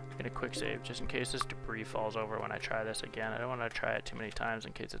 Get a quick save, just in case this debris falls over when I try this again. I don't want to try it too many times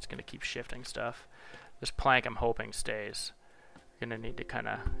in case it's going to keep shifting stuff. This plank I'm hoping stays. Gonna need to kind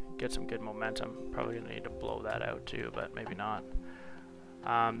of get some good momentum. Probably gonna need to blow that out too, but maybe not.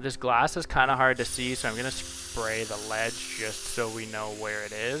 This glass is kind of hard to see, so I'm gonna spray the ledge just so we know where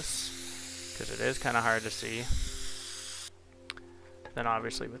it is, because it is kind of hard to see. Then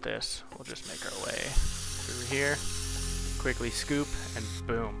obviously with this, we'll just make our way through here, quickly scoop, and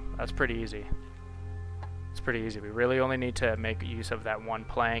boom. That's pretty easy. It's pretty easy. We really only need to make use of that one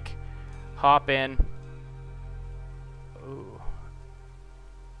plank. Hop in. Ooh.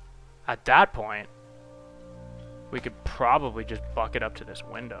 At that point, we could probably just bucket up to this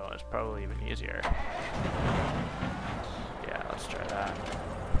window. It's probably even easier. Yeah, let's try that.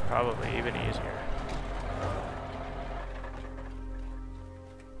 Probably even easier.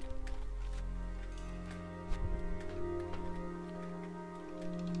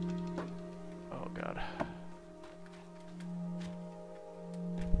 Oh god.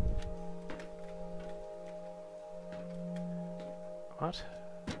 What?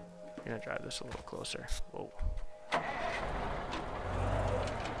 I'm gonna drive this a little closer. Whoa. Try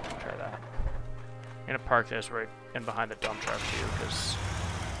that. I'm gonna park this right in behind the dump truck too, because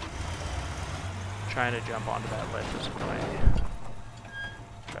trying to jump onto that lift is annoying.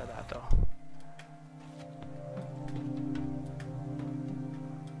 Try that though.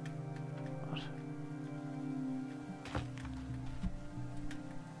 What?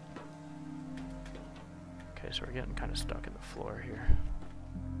 Okay, so we're getting kind of stuck in the floor here.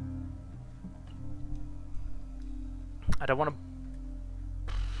 I don't want to...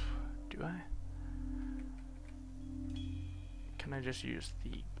 Do I? Can I just use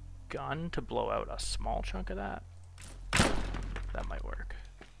the gun to blow out a small chunk of that? That might work.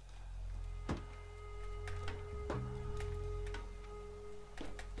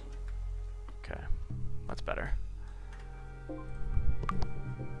 Okay, that's better.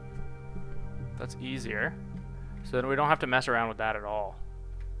 That's easier. So then we don't have to mess around with that at all.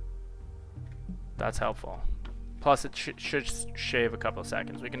 That's helpful. Plus, it should shave a couple of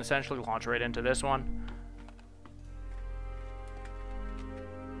seconds. We can essentially launch right into this one.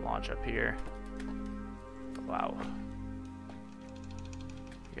 Launch up here. Wow.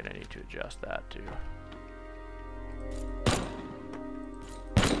 You're gonna need to adjust that too.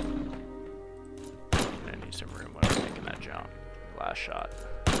 You're gonna need some room when I'm making that jump. Last shot.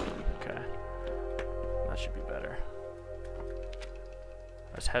 Okay. That should be better.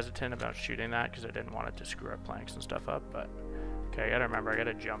 I was hesitant about shooting that because I didn't want it to screw our planks and stuff up, but okay, I gotta remember, I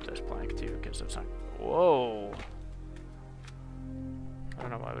gotta jump this plank too because it's not. Whoa! I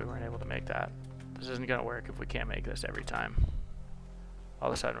don't know why we weren't able to make that. This isn't gonna work if we can't make this every time. All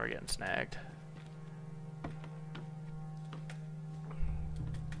of a sudden we're getting snagged.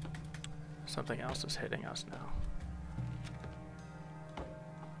 Something else is hitting us now.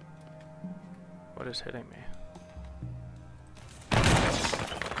 What is hitting me?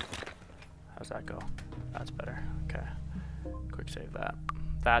 How's that go? That's better. Okay. Quick save that.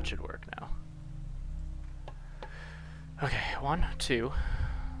 That should work now. Okay, 1, 2.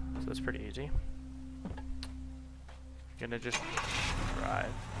 So that's pretty easy. Gonna just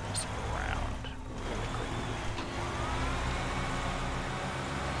drive this around really quickly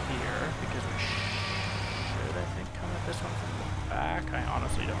here because we should, I think, come at this one from the back. I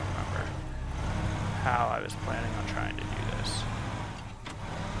honestly don't remember how I was planning on trying to do this.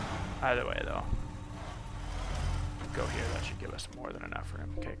 Either way, though, go here. That should give us more than enough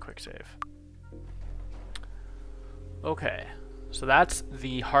room. Okay, quick save. Okay, so that's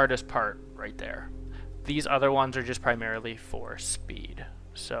the hardest part right there. These other ones are just primarily for speed.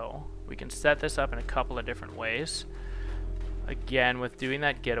 So we can set this up in a couple of different ways. Again, with doing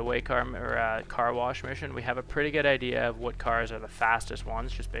that getaway car or car wash mission, we have a pretty good idea of what cars are the fastest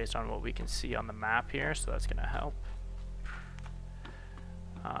ones just based on what we can see on the map here, so that's going to help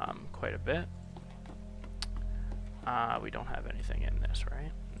quite a bit. We don't have anything in this,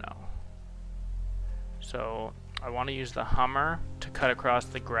 right? No. So I want to use the Hummer to cut across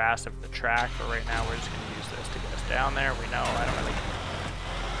the grass of the track, but right now we're just going to use this to get us down there. We know I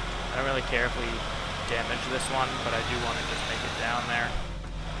don't really care if we damage this one, but I do want to just make it down there.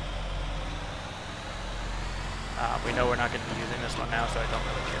 We know we're not going to be using this one now, so I don't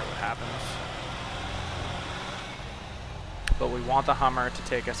really care what happens. But we want the Hummer to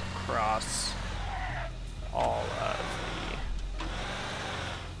take us across all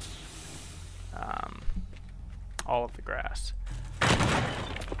of the grass.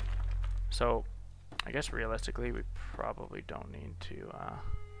 So I guess realistically we probably don't need to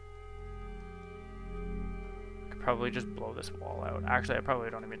could probably just blow this wall out. Actually, I probably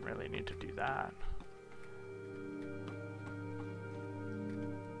don't even really need to do that.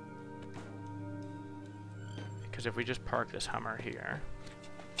 Because if we just park this Hummer here,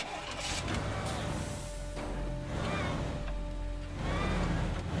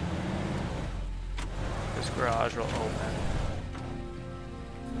 this garage will open.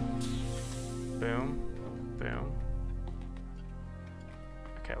 Boom, boom.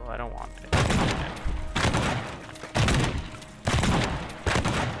 Okay, well I don't want it.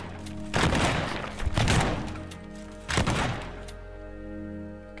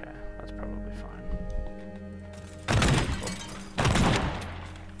 Okay, that's probably fine.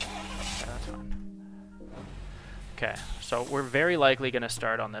 Okay, that's fine. Okay, so we're very likely going to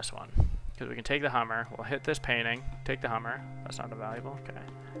start on this one. Because we can take the Hummer, we'll hit this painting, take the Hummer, that's not valuable, okay.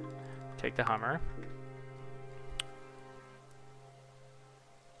 Take the Hummer.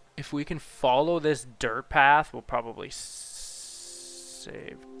 If we can follow this dirt path, we'll probably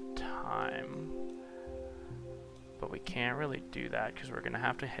save time. But we can't really do that because we're going to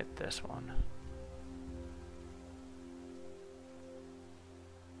have to hit this one.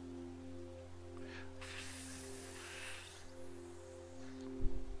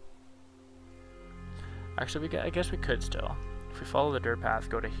 Actually, I guess we could still. If we follow the dirt path,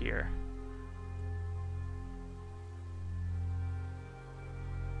 go to here.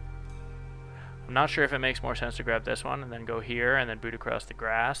 I'm not sure if it makes more sense to grab this one and then go here and then boot across the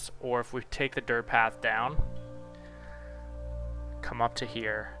grass, or if we take the dirt path down, come up to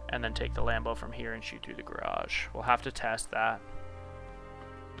here, and then take the Lambo from here and shoot through the garage. We'll have to test that.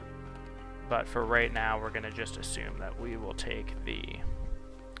 But for right now, we're going to just assume that we will take the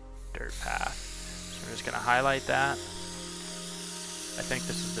dirt path. So I'm just going to highlight that. I think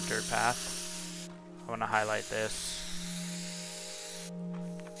this is the dirt path. I want to highlight this.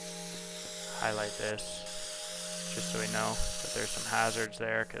 Highlight this, just so we know that there's some hazards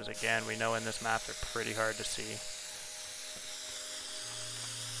there, because again, we know in this map they're pretty hard to see.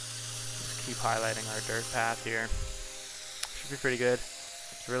 Just keep highlighting our dirt path here. Should be pretty good.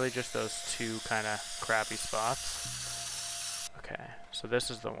 It's really just those two kind of crappy spots. Okay, so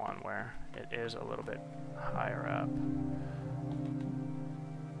this is the one where it is a little bit higher up.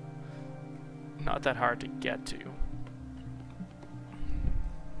 Not that hard to get to,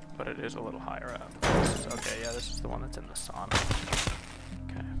 but it is a little higher up. Okay, yeah, this is the one that's in the sauna.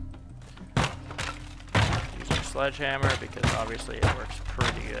 Okay. Using a sledgehammer because obviously it works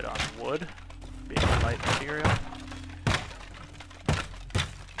pretty good on wood, being a light material.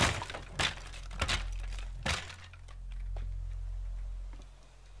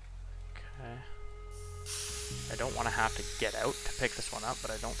 Okay. I don't want to have to get out to pick this one up, but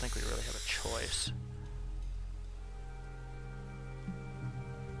I don't think we really have a choice.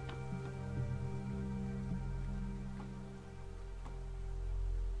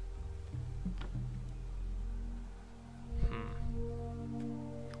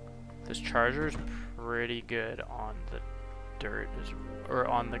 This charger is pretty good on the dirt or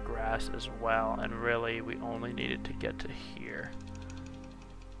on the grass as well, and really we only needed to get to here.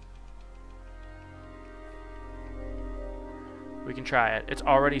 We can try it. It's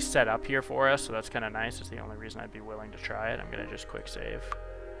already set up here for us, so that's kind of nice. It's the only reason I'd be willing to try it. I'm gonna just quick save.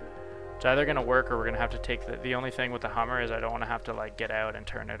 It's either gonna work or we're gonna have to take the only thing with the Hummer is I don't want to have to like get out and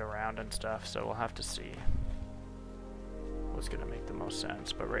turn it around and stuff, so we'll have to see what's gonna make the most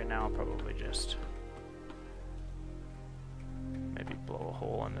sense. But right now I'll probably just maybe blow a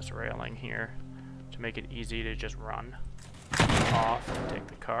hole in this railing here to make it easy to just run off and take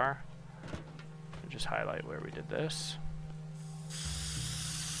the car. And just highlight where we did this.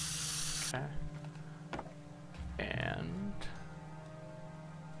 Okay. And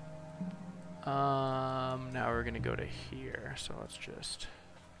we're gonna go to here, so let's just...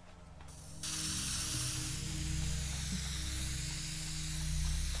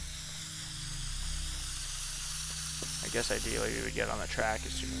 I guess ideally we would get on the track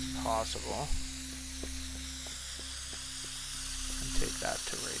as soon as possible. And take that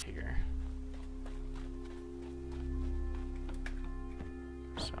to right here.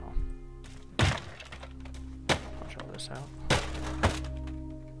 So, punch all this out.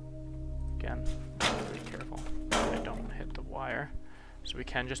 Again, be careful that I don't hit the wire. So we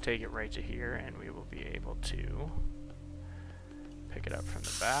can just take it right to here and we will be able to pick it up from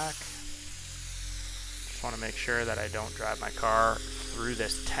the back. Just want to make sure that I don't drive my car through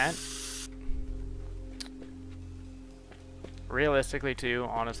this tent. Realistically too,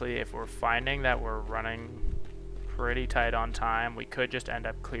 honestly, if we're finding that we're running pretty tight on time, we could just end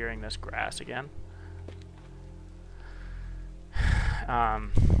up clearing this grass again. But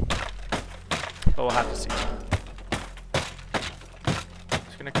we'll have to see.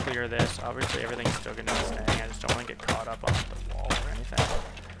 Just gonna clear this. Obviously everything's still gonna be staying. I just don't want to get caught up on the wall or anything.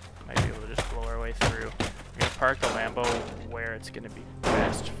 Might be able to just blow our way through. We're gonna park the Lambo where it's gonna be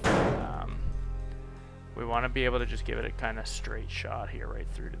best. We want to be able to just give it a kind of straight shot here right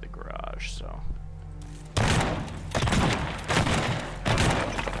through to the garage, so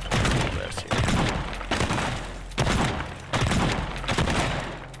this here.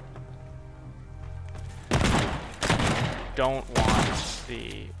 Don't want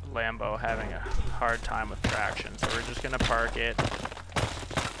the Lambo having a hard time with traction, so we're just going to park it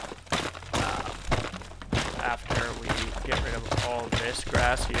after we get rid of all this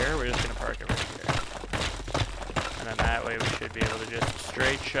grass here. We're just going to park it right here. And then that way we should be able to just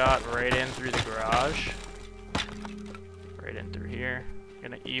straight shot right in through the garage. Right in through here. I'm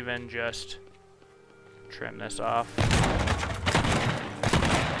gonna even just trim this off. Make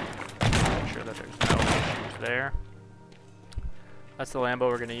sure that there's no issues there. That's the Lambo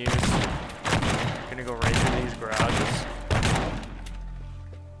we're gonna use. We're gonna go right through these garages.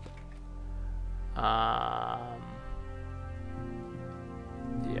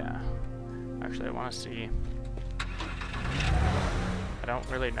 Yeah. Actually, I want to see. I don't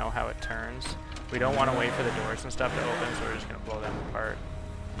really know how it turns. We don't want to wait for the doors and stuff to open, so we're just going to blow them apart.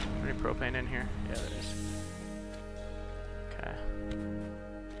 Is there any propane in here? Yeah, there is. Okay.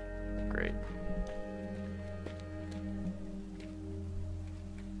 Great.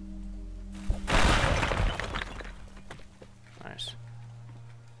 Nice.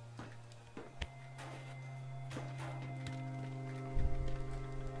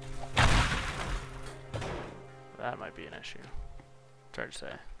 That might be an issue. It's hard to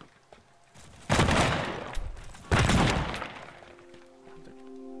say. Have to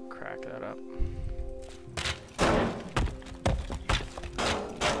crack that up.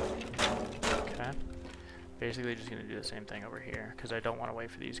 Okay. Basically just going to do the same thing over here, because I don't want to wait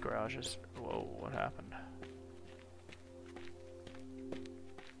for these garages. Whoa, what happened?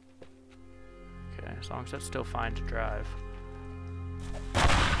 Okay, as long as that's still fine to drive.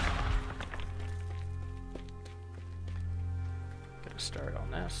 Start on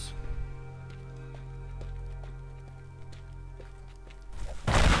this.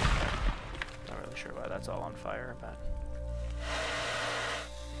 Not really sure why that's all on fire, but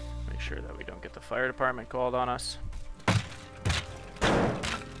make sure that we don't get the fire department called on us. Okay,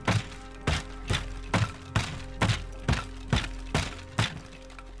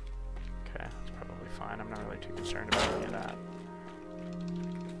 that's probably fine. I'm not really too concerned about any of that.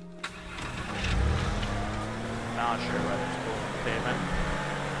 Not sure why there's cool pavement.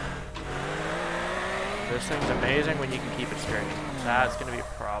 This thing's amazing when you can keep it straight. That's going to be a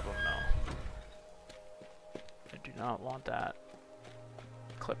problem though. I do not want that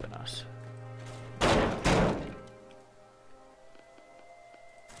clipping us. Okay,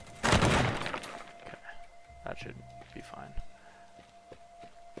 that should be fine.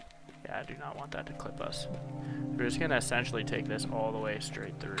 Yeah, I do not want that to clip us. We're just going to essentially take this all the way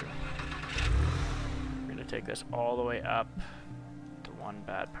straight through. Take this all the way up. The one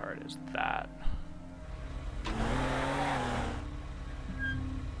bad part is that.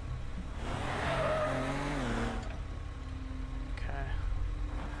 Okay.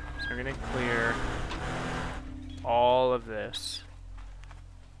 So we're going to clear all of this.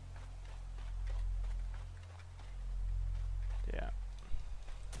 Yeah.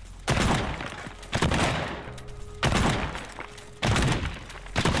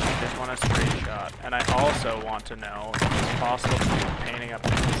 Just want a straight shot. And I also want to know if it's possible to do painting up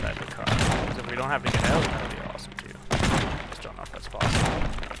inside the car. Because if we don't have to get out, that would be awesome too. I just don't know if that's possible.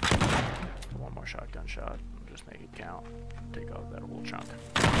 One more shotgun shot. Just make it count. Take off that whole chunk.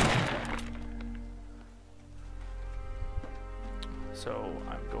 So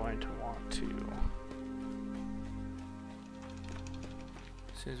I'm going to want to,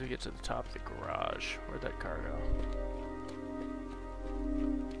 as soon as we get to the top of the garage, where'd that car go?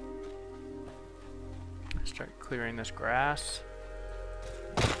 Start clearing this grass.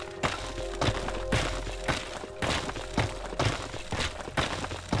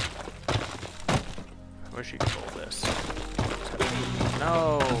 I wish you could hold this.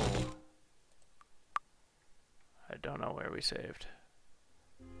 No! I don't know where we saved.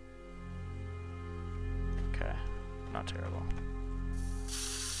 Okay, not terrible.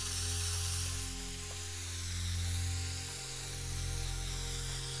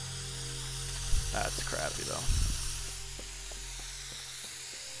 That's crappy though.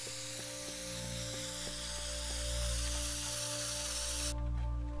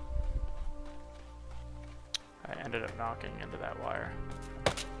 I ended up knocking into that wire.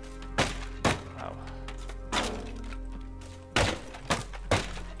 Wow.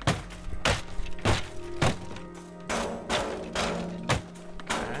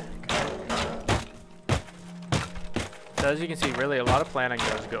 So as you can see, really a lot of planning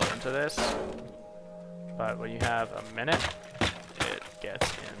does go into this, but when you have a minute, it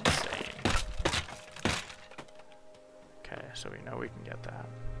gets insane. Okay, so we know we can get that.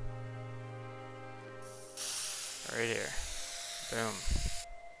 Right here. Boom.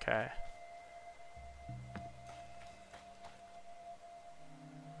 Okay.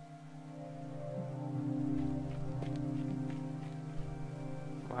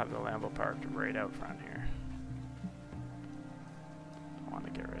 We'll have the Lambo parked right out front here. I want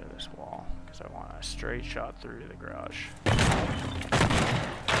to get rid of this wall because I want a straight shot through to the garage. Don't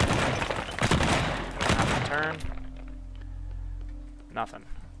have to turn. Nothing.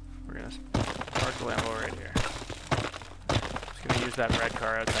 We're gonna park the Lambo right here. Just gonna use that red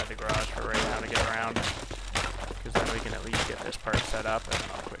car outside the garage for right now to get around, because then we can at least get this part set up and then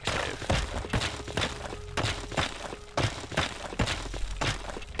I'll quick save.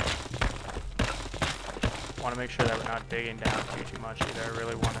 Want to make sure that we're not digging down too much either. I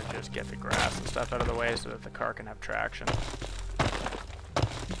really want to just get the grass and stuff out of the way so that the car can have traction.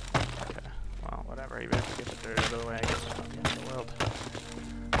 Okay, well, whatever. Even if we get the dirt out of the way, I guess it's not the end of the world.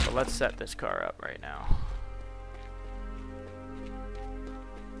 So let's set this car up right now.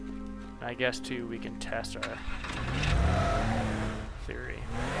 I guess too we can test our theory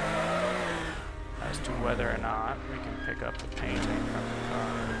as to whether or not we can pick up the painting from the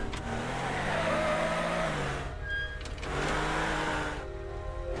car.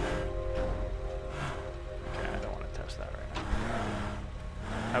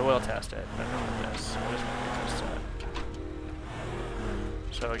 I will test it, but not with this. I just want to test it.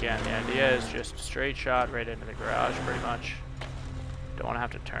 So again, the idea is just straight shot right into the garage, pretty much. Don't want to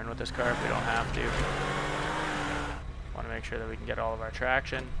have to turn with this car if we don't have to. Want to make sure that we can get all of our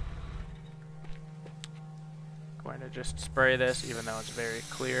traction. Going to just spray this, even though it's very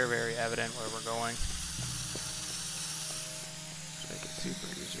clear, very evident where we're going. Just make it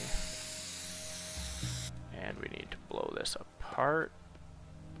super easy. And we need to blow this apart.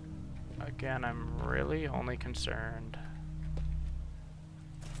 Again, I'm really only concerned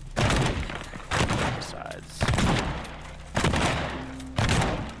with the sides.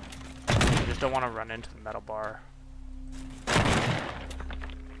 I just don't want to run into the metal bar.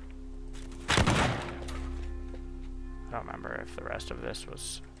 I don't remember if the rest of this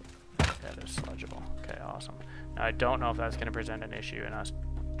was... Yeah, it is sludgeable. Okay, awesome. Now, I don't know if that's going to present an issue in us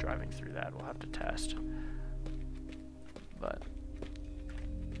driving through that. We'll have to test. But...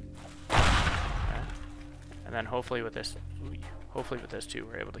 And then hopefully with this too,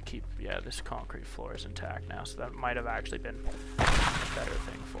 we're able to keep, yeah, this concrete floor is intact now, so that might have actually been a better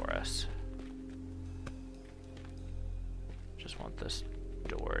thing for us. Just want this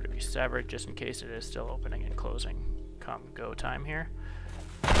door to be severed just in case it is still opening and closing come go time here.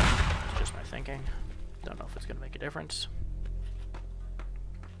 It's just my thinking. Don't know if it's going to make a difference.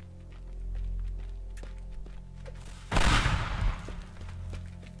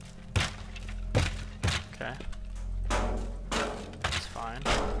 Okay, that's fine.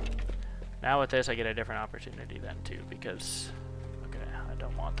 Now with this I get a different opportunity then too, because, okay, I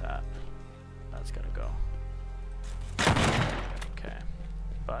don't want that. That's gotta go. Okay,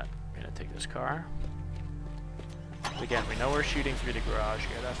 but I'm gonna take this car. Again, we know we're shooting through the garage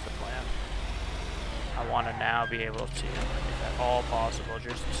here, that's the plan. I want to now be able to, if at all possible,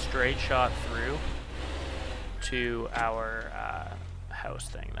 just straight shot through to our house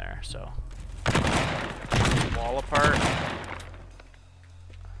thing there, so. Wall apart.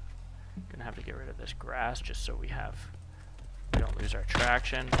 Gonna have to get rid of this grass just so we don't lose our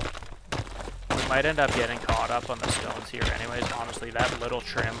traction. might end up getting caught up on the stones here anyways. Honestly, that little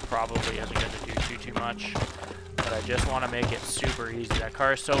trim probably isn't going to do too much. But I just want to make it super easy. That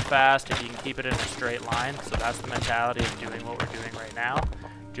car is so fast if you can keep it in a straight line. So that's the mentality of doing what we're doing right now.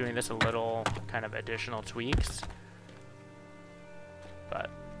 Doing this a little kind of additional tweaks. But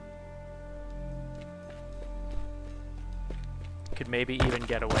could maybe even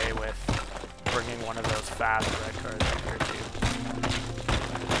get away with bringing one of those fast red cars up here too.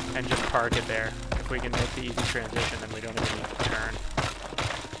 And just park it there. If we can make the easy transition, then we don't even need to turn.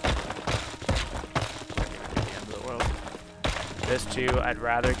 This too, I'd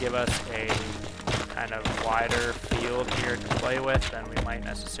rather give us a kind of wider field here to play with than we might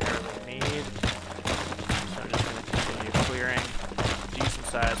necessarily need. So I'm just going to continue clearing a decent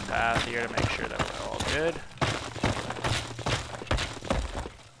sized path here to make sure that we're all good.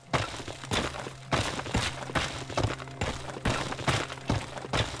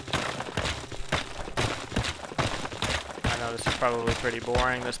 I know this is probably pretty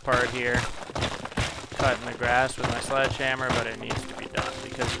boring, this part here. Cutting the grass with my sledgehammer, but it needs to be done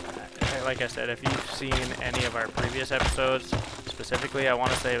because, like I said, if you've seen any of our previous episodes, specifically I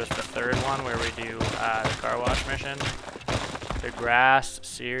want to say it was the third one where we do the car wash mission, the grass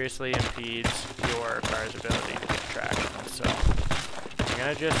seriously impedes your car's ability to get traction. So I'm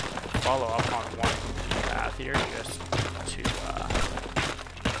going to just follow up on one complete path here just to,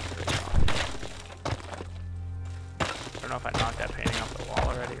 there we go. I don't know if I knocked that painting off the wall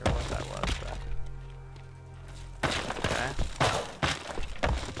already or what that was, but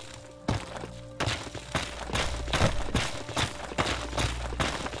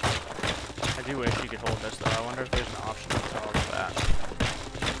I do wish you could hold this though. I wonder if there's an option to toggle that.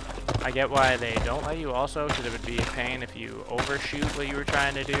 I get why they don't let you also, because it would be a pain if you overshoot what you were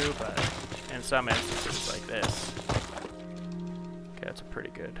trying to do, but in some instances like this. Okay, that's a pretty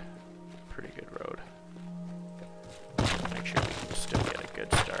good road. Make sure we can still get a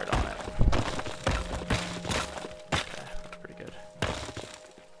good start on it. Okay, that's pretty good.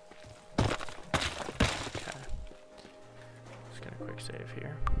 Okay. Just gonna quick save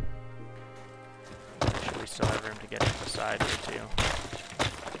here. Make sure we still have room to get to the side here too.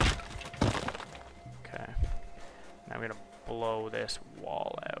 Okay. Now I'm gonna blow this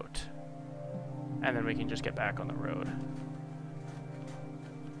wall out. And then we can just get back on the road.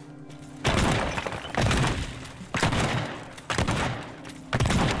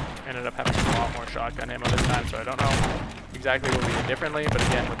 Ended up having a lot more shotgun ammo this time, so I don't know exactly what we did differently, but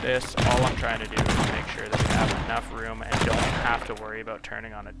again with this, all I'm trying to do is make sure that we have enough room and don't have to worry about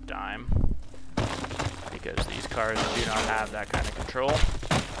turning on a dime, because these cars do not have that kind of control,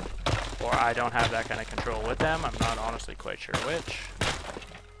 or I don't have that kind of control with them. I'm not honestly quite sure which.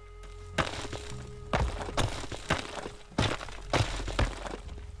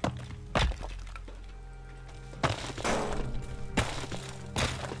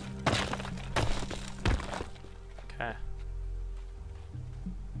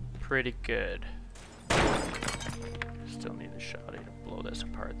 Pretty good. Still need the shotty to blow this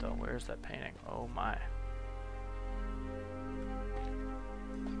apart though. Where's that painting? Oh my.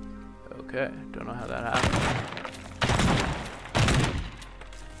 Okay, don't know how that happened.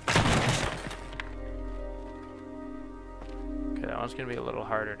 Okay, that one's gonna be a little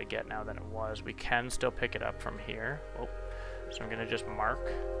harder to get now than it was. We can still pick it up from here. Oh, so I'm gonna just mark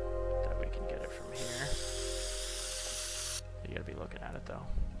that we can get it from here. You gotta be looking at it though.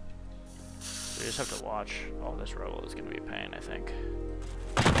 We just have to watch. All this rubble is going to be a pain, I think.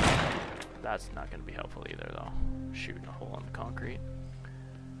 That's not going to be helpful either, though. Shooting a hole in the concrete.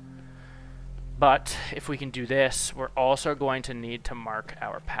 But if we can do this, we're also going to need to mark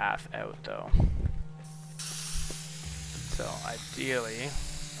our path out, though. So ideally,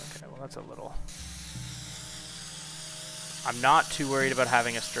 okay, well that's a little. I'm not too worried about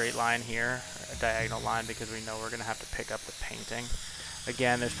having a straight line here, a diagonal line, because we know we're going to have to pick up the painting.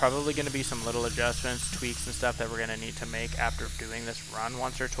 Again, there's probably going to be some little adjustments, tweaks and stuff that we're going to need to make after doing this run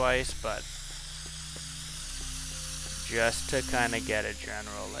once or twice, but just to kind of get a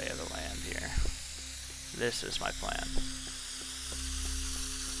general lay of the land here. This is my plan.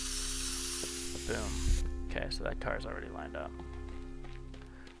 Boom. Okay, so that car's already lined up.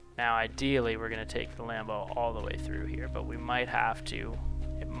 Now, ideally, we're going to take the Lambo all the way through here, but we might have to.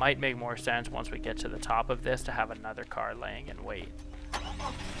 It might make more sense once we get to the top of this to have another car laying in wait.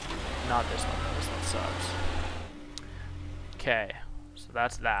 Not this one. This one sucks. Okay, so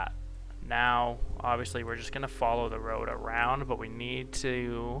that's that. Now, obviously, we're just going to follow the road around, but we need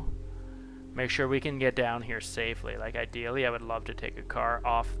to make sure we can get down here safely. Like, ideally, I would love to take a car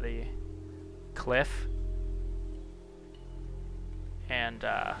off the cliff and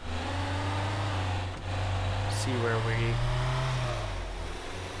see where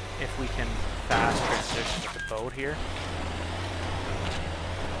if we can fast transition with the boat here.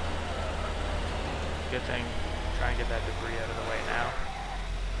 Good thing, try and get that debris out of the way now.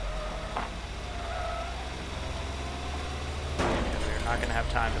 And we're not going to have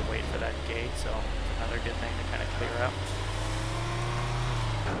time to wait for that gate, so it's another good thing to kind of clear up.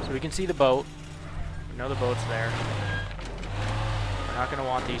 So we can see the boat. We know the boat's there. We're not going to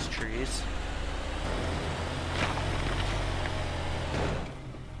want these trees.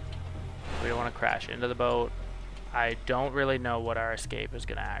 We don't want to crash into the boat. I don't really know what our escape is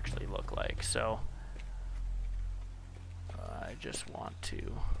going to actually look like, so I just want to,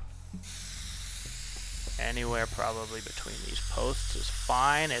 anywhere probably between these posts is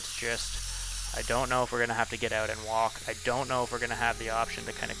fine. It's just, I don't know if we're going to have to get out and walk. I don't know if we're going to have the option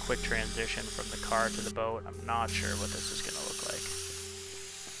to kind of quick transition from the car to the boat. I'm not sure what this is going to look like.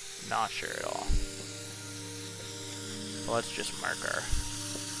 Not sure at all. So let's just mark our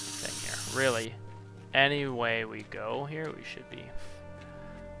thing here. Really, any way we go here, we should be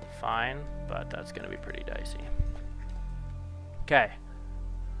fine, but that's going to be pretty dicey. Okay,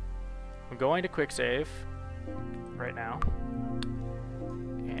 I'm going to quick save right now,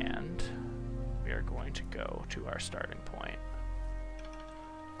 and we are going to go to our starting point.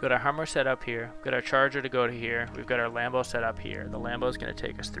 We've got our Hummer set up here, we've got our Charger to go to here, we've got our Lambo set up here. The Lambo is going to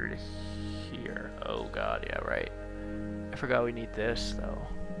take us through to here. Oh god, yeah, right. I forgot we need this though.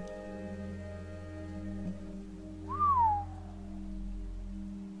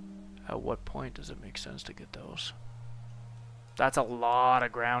 At what point does it make sense to get those? That's a lot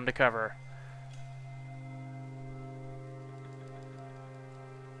of ground to cover.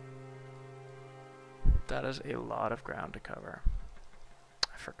 That is a lot of ground to cover.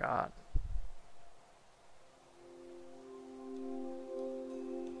 I forgot.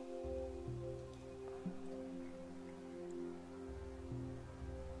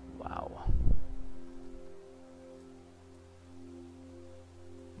 Wow.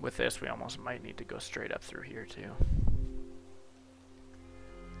 With this, we almost might need to go straight up through here too.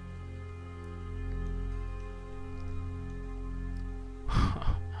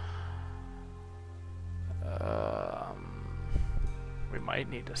 We might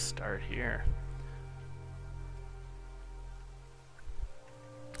need to start here.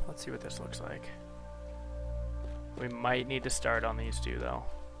 Let's see what this looks like. We might need to start on these two though.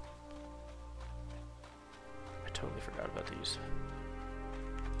 I totally forgot about these.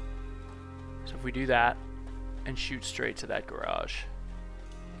 So if we do that and shoot straight to that garage,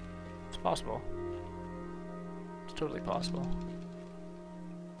 it's possible. It's totally possible.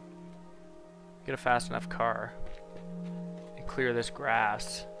 Get a fast enough car and clear this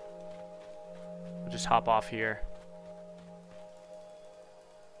grass. We'll just hop off here.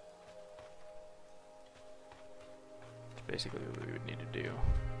 That's basically what we would need to do.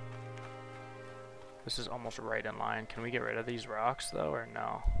 This is almost right in line. Can we get rid of these rocks though, or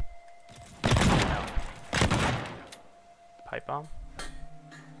no? No. Pipe bomb?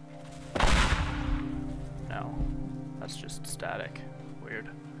 No. That's just static. Weird.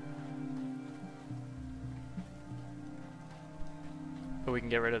 But we can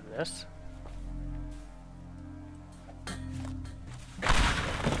get rid of this.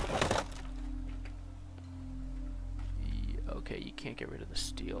 Okay, you can't get rid of the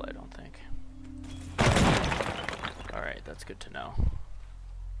steel, I don't think. Alright, that's good to know.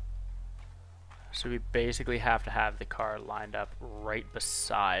 So we basically have to have the car lined up right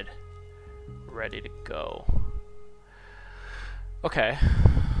beside, ready to go. Okay,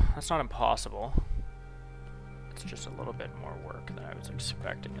 that's not impossible. It's just a little bit more work than I was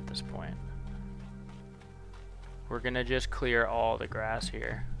expecting at this point. We're gonna just clear all the grass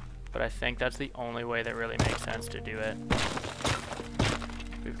here, but I think that's the only way that really makes sense to do it.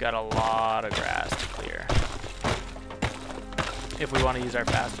 We've got a lot of grass to clear if we want to use our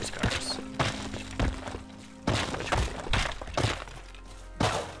fastest cars, which we do.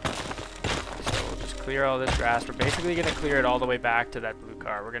 So we'll just clear all this grass. We're basically gonna clear it all the way back to that blue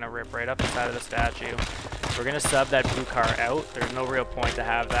car. We're gonna rip right up the side of the statue. We're going to sub that blue car out. There's no real point to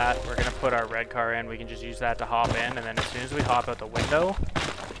have that. We're going to put our red car in. We can just use that to hop in, and then as soon as we hop out the window,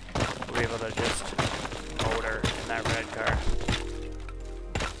 we'll be able to just motor in that red car.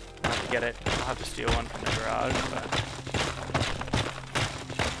 I'll have to get it. I'll have to steal one from the garage, but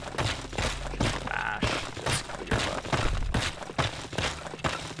just mash this clear button.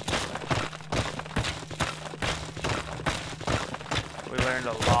 We learned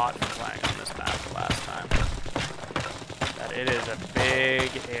a lot from playing on this map the last time. It is a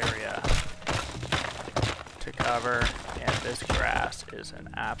big area to cover, and this grass is an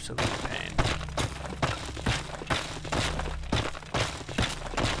absolute pain.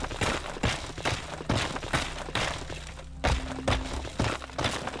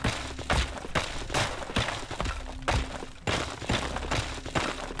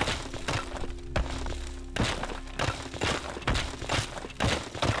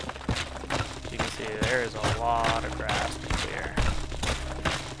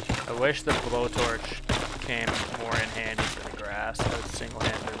 wish the blowtorch came more in handy for the grass. I would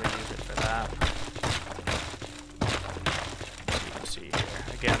single-handedly use it for that. As you can see here.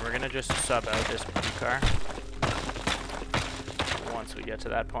 Again, we're going to just sub out this blue car once we get to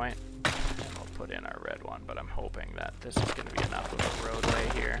that point. And we'll put in our red one, but I'm hoping that this is going to be enough of a roadway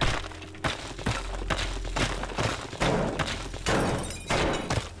here.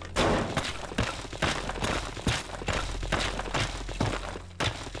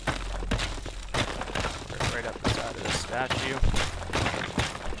 Statue.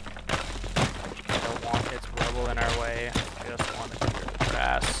 I don't want its rubble in our way. I just want it to clear the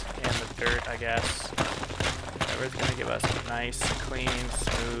grass and the dirt, I guess. Whatever's going to give us a nice, clean,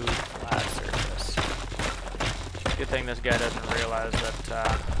 smooth, flat surface. Good thing this guy doesn't realize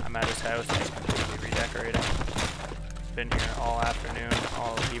that I'm at his house and he's completely redecorating. Been here all afternoon,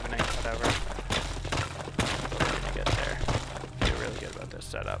 all evening, whatever. But we're going to get there. Feel really good about this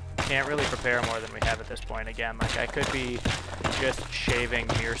setup. Can't really prepare more than we have at this point. Again, like I could be just shaving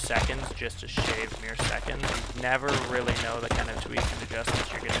mere seconds just to shave mere seconds. You never really know the kind of tweaks and adjustments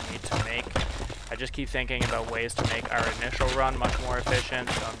you're going to need to make. I just keep thinking about ways to make our initial run much more efficient,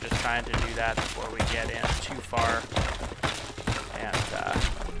 so I'm just trying to do that before we get in too far and have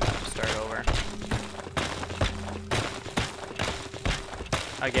to start over.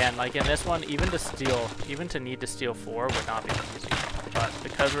 Again, like in this one, even to need to steal 4 would not be easy. But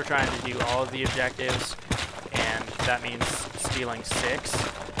because we're trying to do all of the objectives, and that means stealing 6,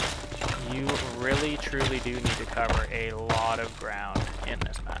 you really truly do need to cover a lot of ground in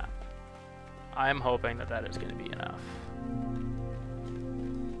this map. I'm hoping that that is going to be enough.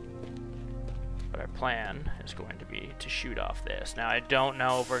 But our plan is going to be to shoot off this. Now I don't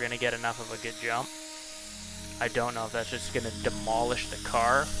know if we're going to get enough of a good jump. I don't know if that's just going to demolish the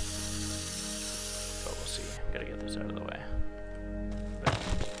car. But we'll see. Gotta get this out of the way.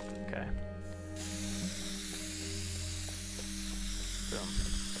 Okay. Boom.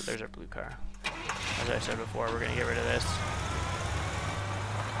 So there's our blue car. As I said before, we're going to get rid of this.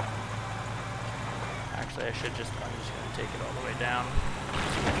 Actually, I'm just going to take it all the way down. So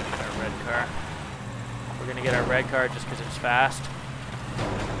we're going to get our red car. We're going to get our red car just because it's fast. Get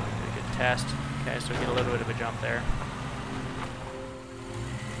a good test. Okay, so we get a little bit of a jump there.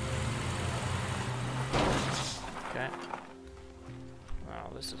 Okay.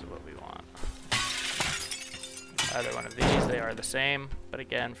 Well, this is what we want. Either one of these, they are the same, but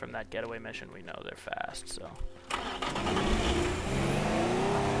again, from that getaway mission, we know they're fast, so.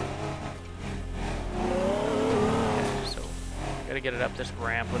 Okay, so gotta get it up this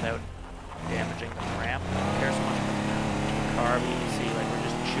ramp without damaging the ramp. I don't care so much about the car, but you can see, like, we're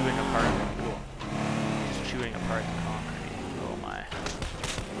just chewing apart the cool. Just chewing apart the concrete. Oh my.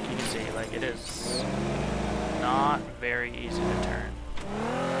 You can see, like, it is not very easy to turn.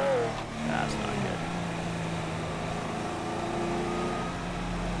 That's not good.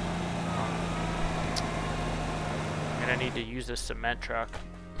 I'm gonna need to use this cement truck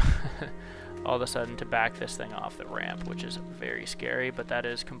all of a sudden to back this thing off the ramp, which is very scary, but that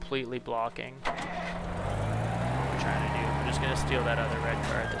is completely blocking what we're trying to do. I'm just gonna steal that other red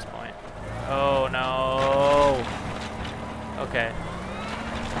car at this point. Oh no! Okay.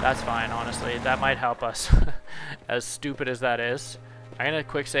 That's fine, honestly. That might help us, as stupid as that is. I'm gonna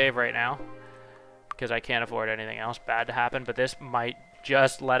quick save right now, because I can't afford anything else bad to happen, but this might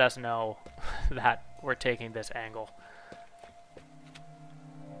just let us know that we're taking this angle.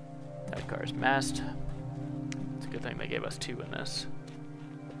 That car's messed. It's a good thing they gave us 2 in this.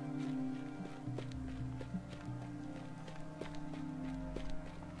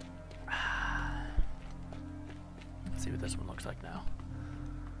 Let's see what this one looks like now.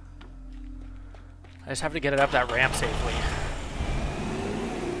 I just have to get it up that ramp safely.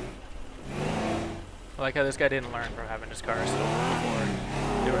 I like how this guy didn't learn from having his car stolen before.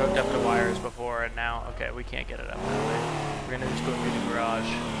 They were hooked up to wires before, and now, okay, we can't get it up that way. We're gonna just go through the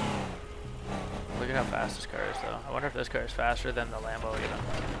garage. Look at how fast this car is, though. I wonder if this car is faster than the Lambo even.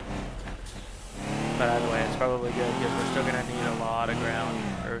 But either way, it's probably good because we're still gonna need a lot of ground,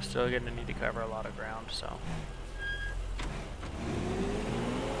 or we're still gonna need to cover a lot of ground, so.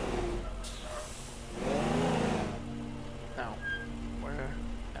 Now, where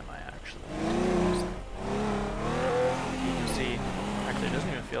am I actually? You can see, actually it doesn't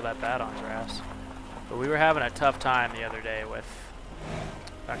even feel that bad on grass. But we were having a tough time the other day with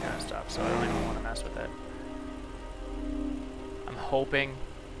that kind of stuff, so I don't even want to mess with it. I'm hoping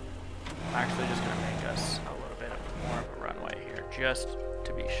I'm actually just going to make us a little bit more of a runway here, just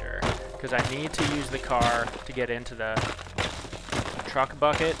to be sure. Because I need to use the car to get into the truck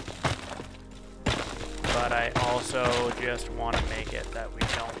bucket, but I also just want to make it that we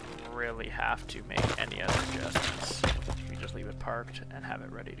don't really have to make any other adjustments. We just leave it parked and have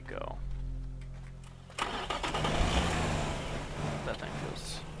it ready to go. That thing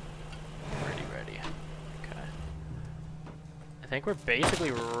feels pretty ready. Okay. I think we're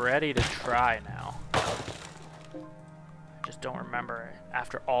basically ready to try now. I just don't remember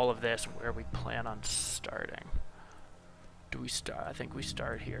after all of this where we plan on starting. Do we start? I think we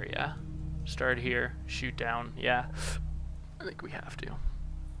start here, yeah? Start here, shoot down, yeah. I think we have to.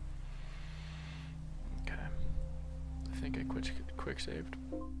 Okay. I think I quick saved.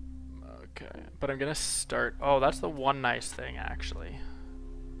 Okay, but I'm gonna start. Oh, that's the one nice thing actually,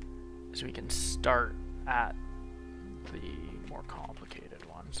 is we can start at the more complicated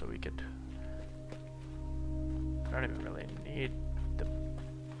one. So we could. I don't even really need the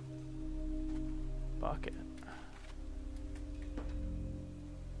bucket.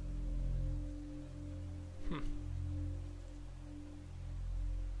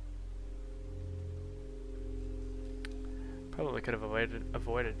 Probably could have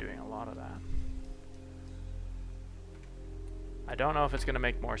avoided doing a lot of that. I don't know if it's going to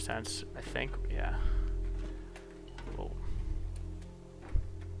make more sense. I think, yeah. Whoa.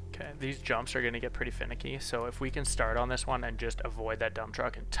 Okay, these jumps are going to get pretty finicky, so if we can start on this one and just avoid that dump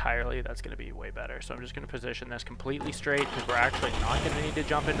truck entirely, that's going to be way better. So I'm just going to position this completely straight, because we're actually not going to need to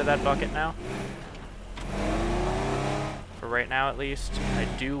jump into that bucket now. For right now, at least. I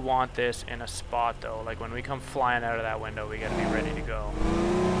do want this in a spot, though. Like, when we come flying out of that window, we got to be ready to go.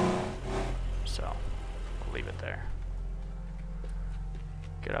 So, we'll leave it there.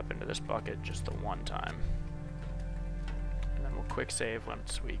 Get up into this bucket just the one time. And then we'll quick save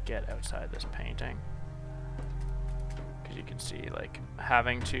once we get outside this painting. Because you can see, like,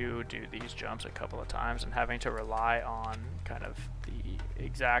 having to do these jumps a couple of times and having to rely on kind of the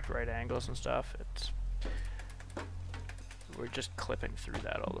exact right angles and stuff, we're just clipping through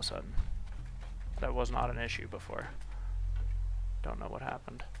that all of a sudden. That was not an issue before. Don't know what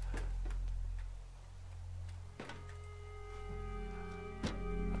happened.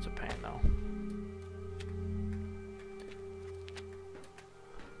 That's a pain though.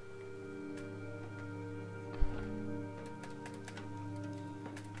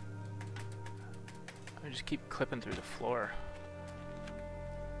 I just keep clipping through the floor.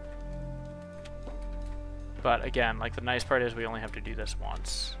 But again, like, the nice part is we only have to do this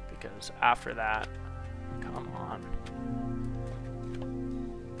once, because after that, come on.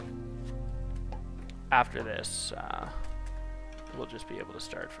 After this, we'll just be able to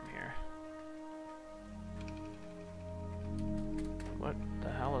start from here. What the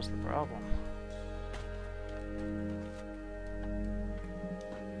hell is the problem?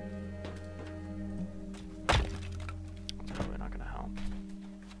 It's probably not going to help.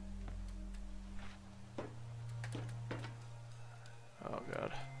 Oh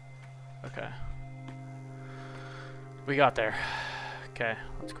god. Okay. We got there. Okay,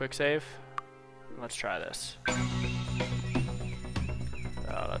 let's quick save. Let's try this.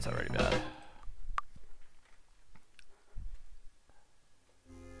 Oh, that's already bad.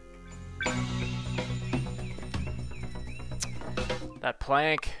 That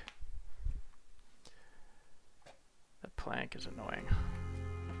plank. That plank is annoying.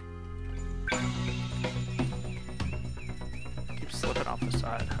 Keeps slipping off the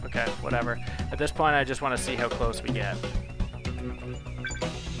side. Okay, whatever. At this point, I just want to see how close we get.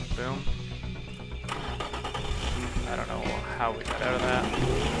 Boom. I don't know how we got out of that.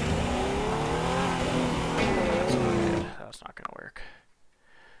 That's not good. That's not gonna work.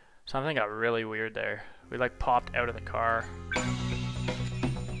 Something got really weird there. We like popped out of the car.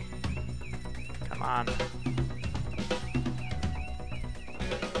 Come on.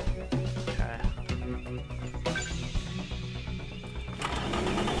 Okay.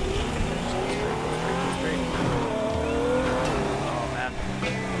 Straight. Oh man.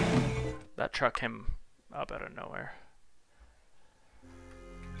 That truck came up out of nowhere.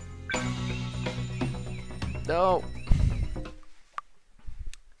 No.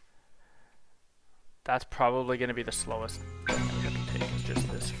 That's probably going to be the slowest thing that we have to take, is just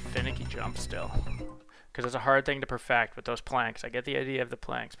this finicky jump still. Because it's a hard thing to perfect with those planks. I get the idea of the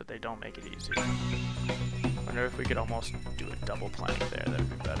planks, but they don't make it easy. Wonder if we could almost do a double plank there. That would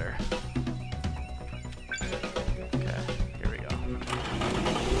be better. Okay, here we go.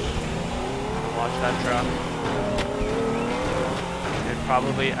 Watch that drop.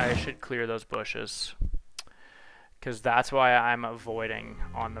 I should clear those bushes, because that's why I'm avoiding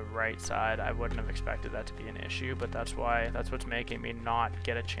on the right side. I wouldn't have expected that to be an issue, but that's what's making me not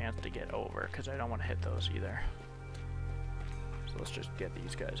get a chance to get over, because I don't want to hit those either. So let's just get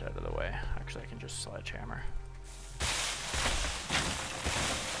these guys out of the way. Actually, I can just sledgehammer.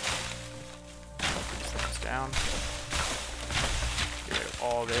 down. Get rid of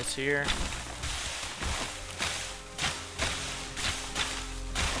all this here.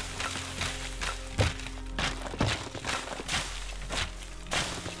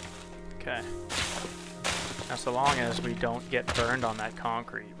 Okay. Now, so long as we don't get burned on that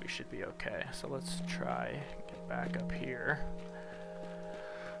concrete, we should be okay. So let's try get back up here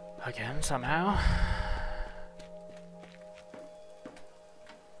again somehow.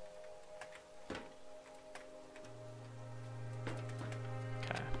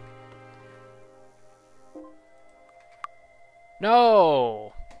 Okay.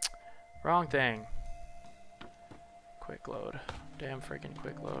 No! Wrong thing. Quick load. Damn freaking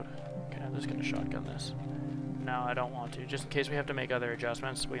quick load. Okay, I'm just gonna shotgun this. No, I don't want to. Just in case we have to make other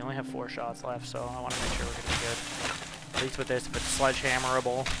adjustments. We only have 4 shots left, so I want to make sure we're gonna be good. At least with this, if it's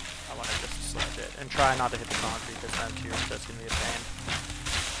sledgehammerable, I want to just sledge it. And try not to hit the concrete this time too, that's gonna be a pain.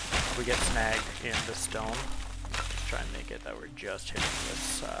 If we get snagged in the stone, just try and make it that we're just hitting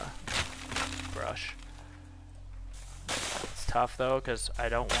this brush. It's tough though, because I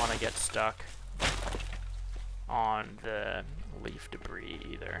don't want to get stuck on the leaf debris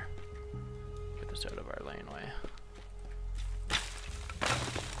either. Get this out of our laneway.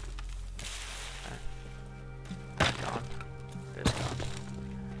 Okay. Gone. This gone.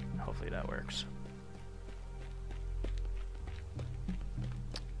 Hopefully that works.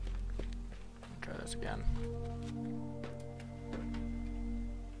 Try this again.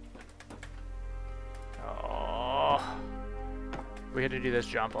 Oh, we had to do this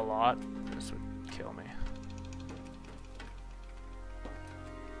jump a lot. This would kill me.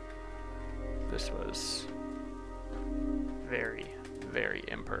 This was very, very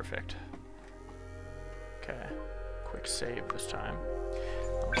imperfect. Okay, quick save this time.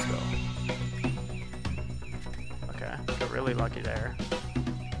 Let's go. Okay, got really lucky there.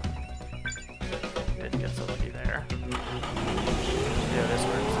 Didn't get so lucky there. Yeah, this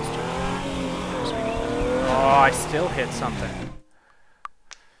works this time. Oh, I still hit something.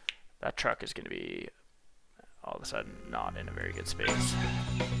 That truck is going to be all of a sudden not in a very good space.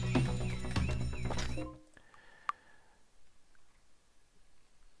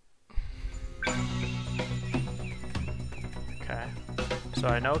 Okay, so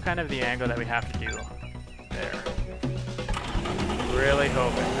I know kind of the angle that we have to do there. Really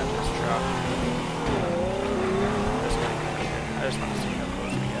hoping that this truck is going to be good. I just want to see how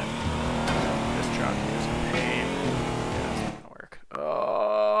close we get. This truck is a pain. Yeah, that's not going to work.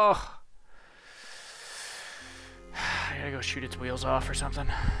 Oh! I gotta go shoot its wheels off or something.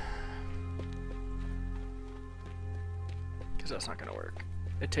 Because that's not going to work.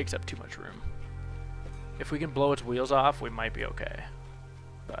 It takes up too much room. If we can blow its wheels off, we might be okay.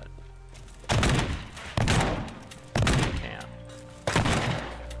 But you can't.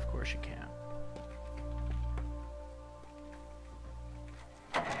 Of course you can't.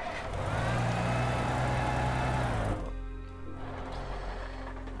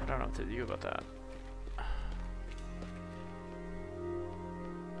 I don't know what to do about that.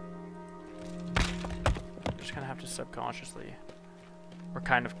 I'm just gonna have to subconsciously, or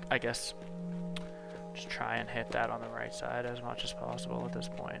kind of, I guess, just try and hit that on the right side as much as possible at this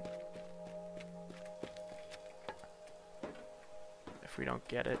point. If we don't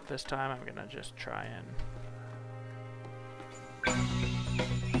get it this time, I'm gonna just try and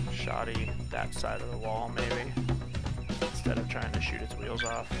shoddy that side of the wall maybe, instead of trying to shoot its wheels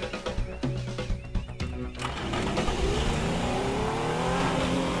off.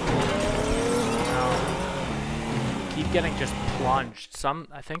 Keep getting just plunged.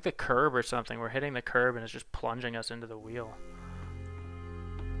 I think the curb or something. We're hitting the curb and it's just plunging us into the wheel.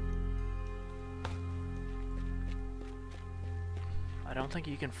 I don't think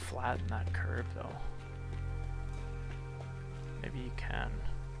you can flatten that curb though. Maybe you can.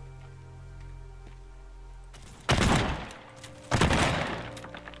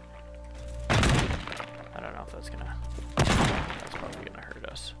 I don't know if that's probably gonna hurt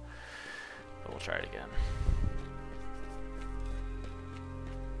us. But we'll try it again.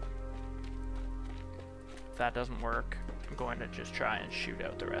 If that doesn't work, I'm going to just try and shoot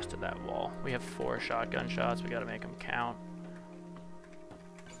out the rest of that wall. We have 4 shotgun shots, we gotta make them count.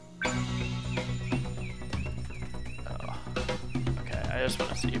 Oh. Okay, I just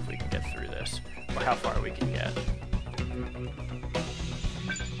want to see if we can get through this, or how far we can get.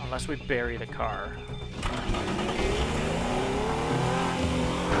 Unless we bury the car.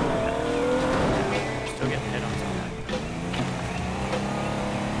 We're still getting hit on something.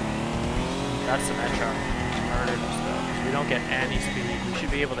 That's the metro. Murdered us though. If we don't get any speed, we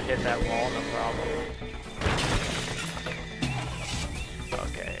should be able to hit that wall, no problem.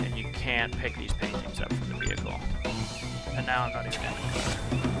 Okay, and you can't pick these paintings up from the vehicle. And now I'm not even in the car.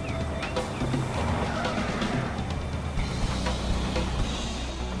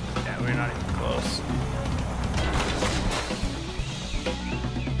 Yeah, we're not even close.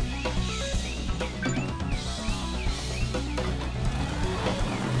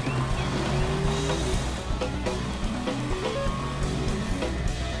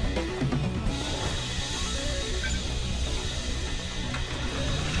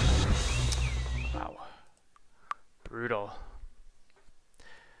 Brutal.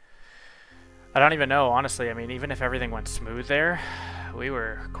 I don't even know, honestly. I mean, even if everything went smooth there, we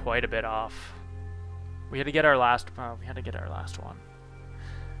were quite a bit off. We had to get our last one.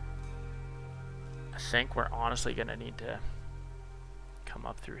 I think we're honestly gonna need to come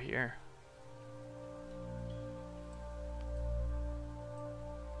up through here.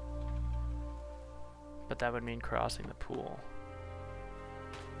 But that would mean crossing the pool.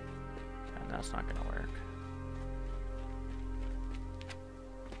 And that's not gonna work.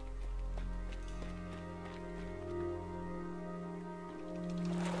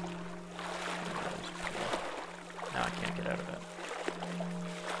 Now I can't get out of it.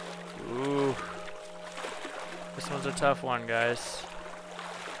 Ooh. This one's a tough one, guys.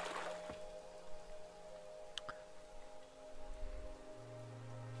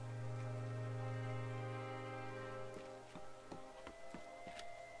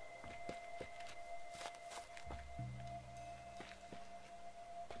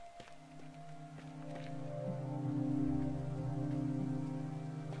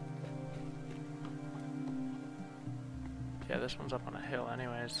 Yeah, this one's up on a hill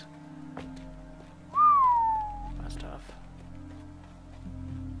anyways. That's tough.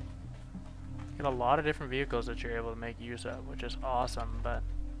 You got a lot of different vehicles that you're able to make use of, which is awesome, but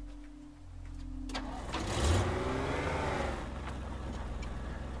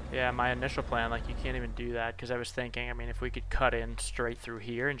yeah, my initial plan, like, you can't even do that, because I was thinking, I mean, if we could cut in straight through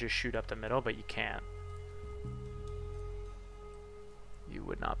here and just shoot up the middle, but you can't. You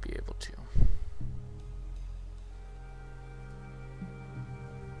would not be able to.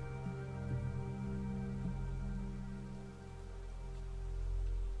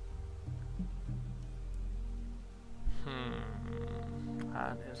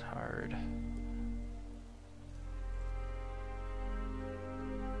 That is hard.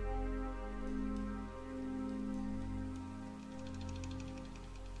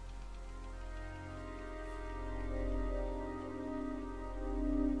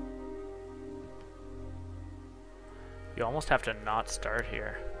 You almost have to not start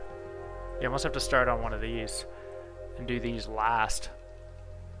here. You almost have to start on one of these and do these last.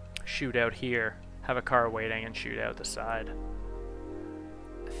 Shoot out here, have a car waiting, and shoot out the side.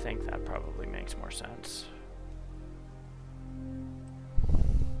 I think that probably makes more sense.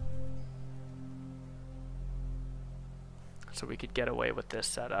 So we could get away with this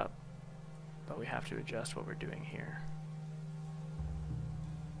setup, but we have to adjust what we're doing here.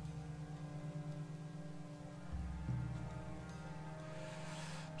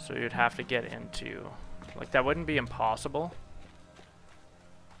 So you'd have to get into, like, that wouldn't be impossible.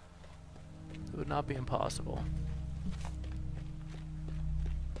 It would not be impossible.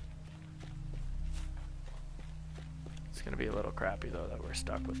 It's gonna be a little crappy though that we're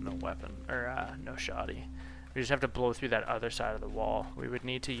stuck with no weapon, or no shoddy. We just have to blow through that other side of the wall. We would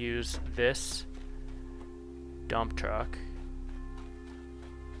need to use this dump truck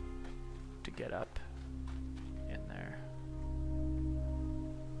to get up in there.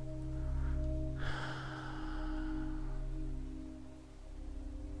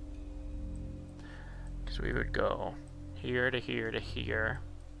 Because we would go here to here to here.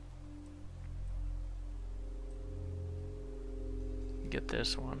 Get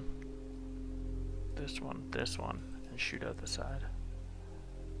this one, this one, and shoot out the side.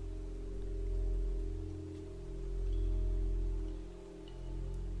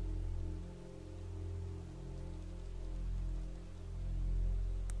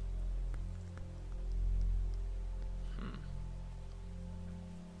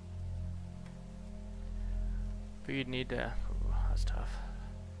 But you'd need to, ooh, that's tough.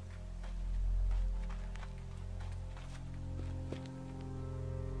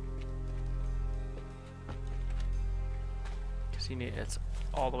 You need, it's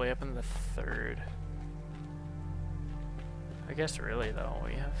all the way up in the third. I guess really though,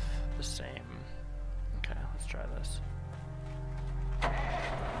 we have the same. Okay, let's try this.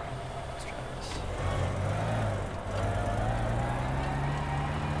 Let's try this.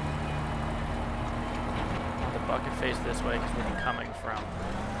 The bucket face this way because we'll be coming from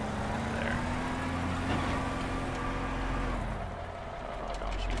there. Oh,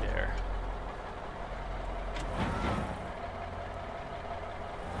 don't you dare.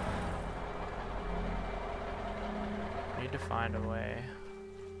 find a way.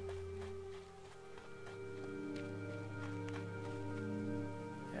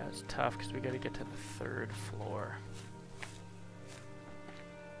 Yeah, it's tough because we got to get to the 3rd floor.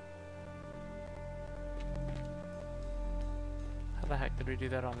 How the heck did we do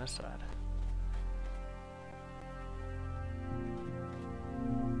that on this side?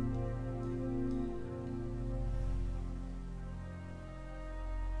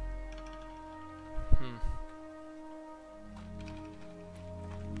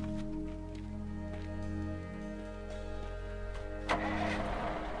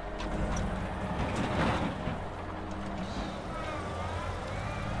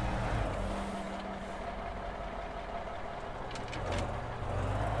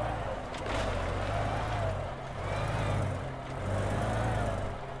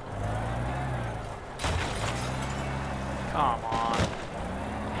 Come on.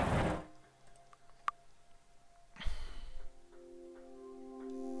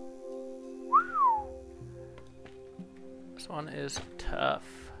 This one is tough.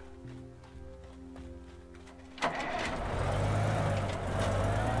 I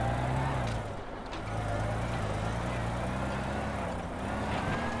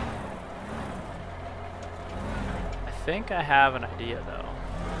think I have an idea though.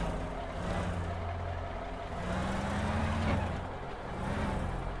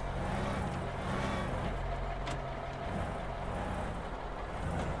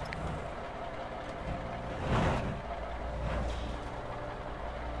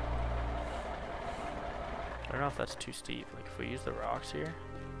 I don't know if that's too steep. Like if we use the rocks here,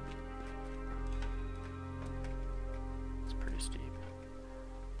 it's pretty steep.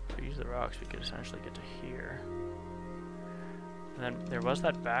 If we use the rocks, we could essentially get to here. And then there was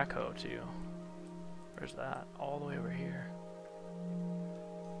that backhoe too. Where's that? All the way over here.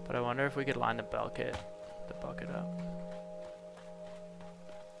 But I wonder if we could line the bucket up.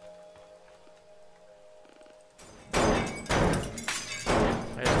 I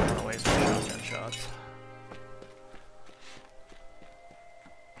just don't want to waste my shotgun shots.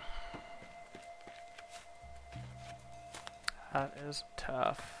 That is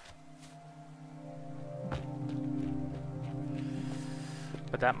tough.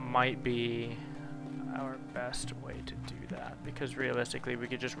 But that might be our best way to do that, because realistically we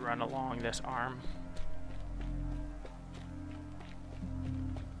could just run along this arm.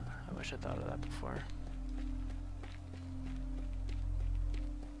 I wish I thought of that before.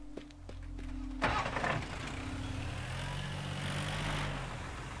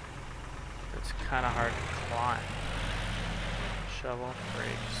 It's kind of hard to climb. Shovel,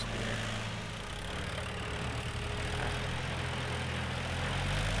 break, spear.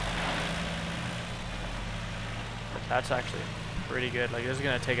 But that's actually pretty good. Like, this is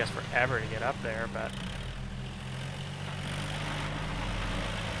going to take us forever to get up there, but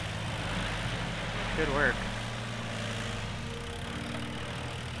good work.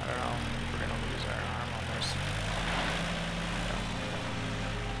 I don't know if we're going to lose our arm on this.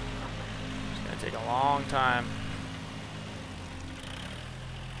 It's going to take a long time.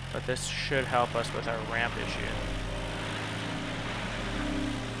 But this should help us with our ramp issue.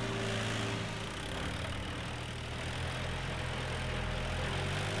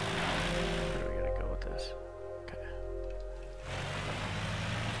 Where do we gotta go with this? Okay.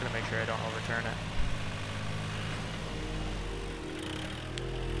 Just gonna make sure I don't overturn it.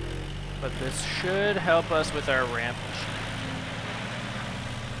 But this should help us with our ramp issue.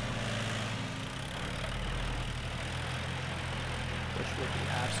 Which would be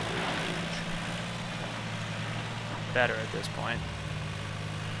absolutely huge. Better at this point.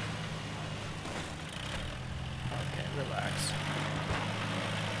 Okay, relax.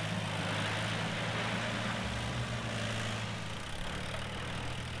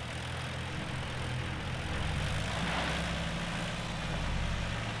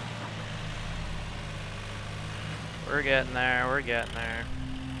 We're getting there, we're getting there.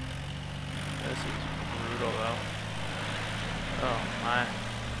 This is brutal though. Oh my.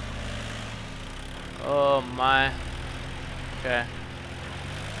 Oh my. Okay.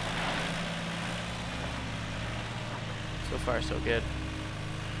 So far so good.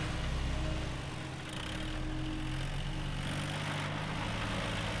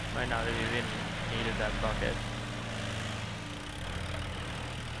 Might not have even needed that bucket.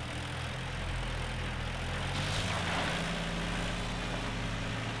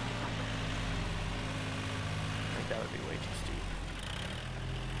 I think that would be way too steep.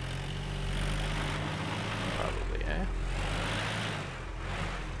 Probably, eh?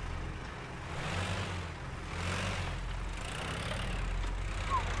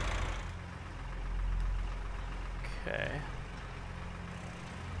 Okay.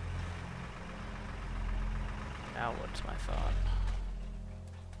 That's my thought.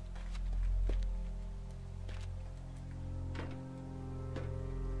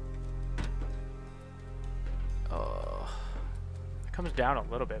 Oh, it comes down a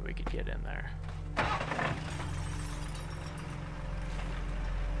little bit. We could get in there.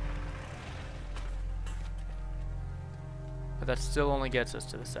 But that still only gets us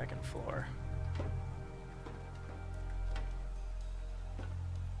to the second floor.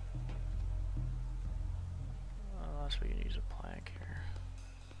 Unless we can use a plank here.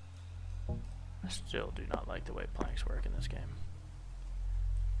 I still do not like the way planks work in this game.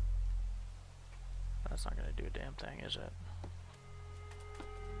 That's not going to do a damn thing, is it?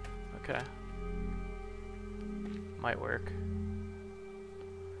 Okay. Might work.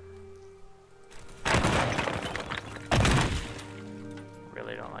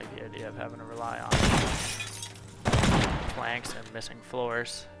 Really don't like the idea of having to rely on planks and missing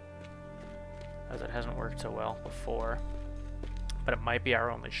floors, as it hasn't worked so well before. But it might be our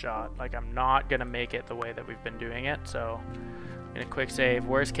only shot. Like, I'm not gonna make it the way that we've been doing it, so I'm gonna quick save.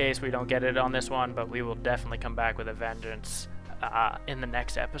 Worst case, we don't get it on this one, but we will definitely come back with a vengeance in the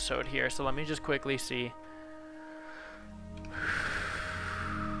next episode here. So let me just quickly see.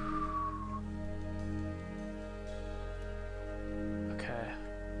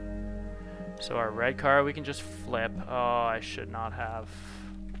 So our red car we can just flip. Oh, I should not have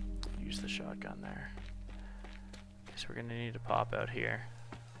used the shotgun there. Okay, so we're gonna need to pop out here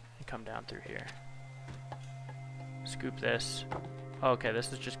and come down through here. Scoop this. Oh, okay,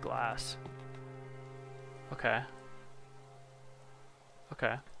 this is just glass. Okay.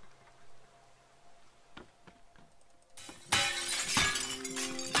 Okay.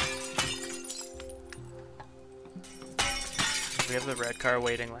 We have the red car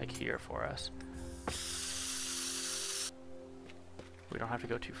waiting like here for us. We don't have to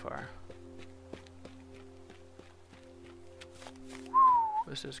go too far.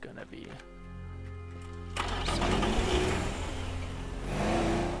 This is gonna be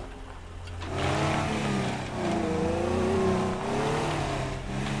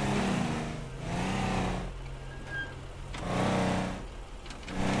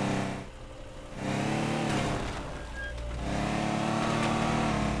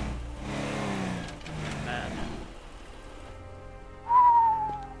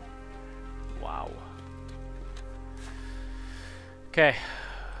okay,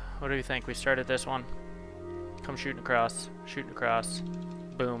 what do you think? We started this one. Come shooting across,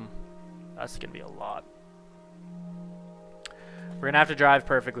 boom. That's gonna be a lot. We're gonna have to drive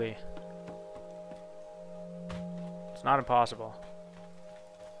perfectly. It's not impossible,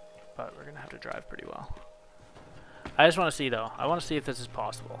 but we're gonna have to drive pretty well. I just want to see though. I want to see if this is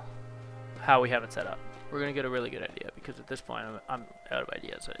possible. How we have it set up. We're gonna get a really good idea because at this point I'm out of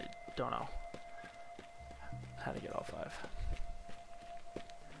ideas. I don't know how to get all 5.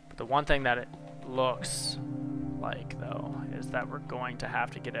 The one thing that it looks like, though, is that we're going to have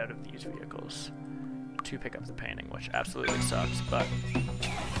to get out of these vehicles to pick up the painting, which absolutely sucks, but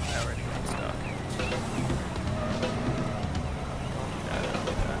I already got stuck.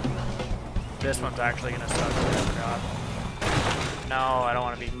 This one's actually going to suck. I forgot. No, I don't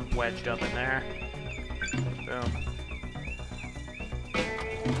want to be wedged up in there. Boom.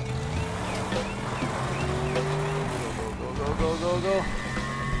 Go.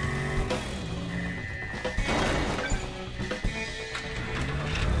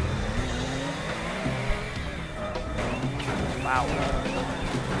 Wow. I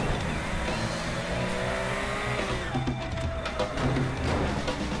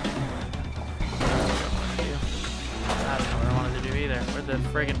don't know what I wanted to do either. Where'd the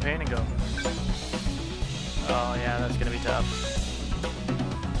friggin' painting go? Oh yeah, that's gonna be tough.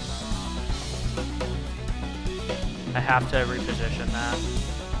 I have to reposition that.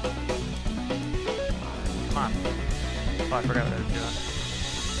 Come on. Oh, I forgot what I was doing.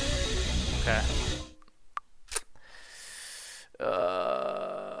 Okay.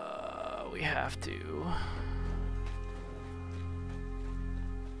 We have to.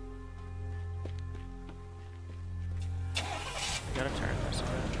 I gotta turn this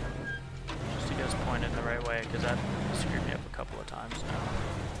around just to get us pointed in the right way, because that screwed me up a couple of times now.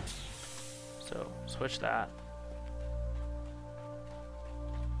 So switch that.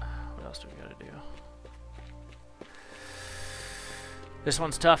 What else do we gotta do? This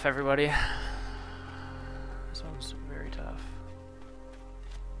one's tough, everybody. This one's very tough.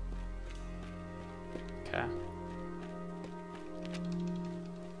 Okay.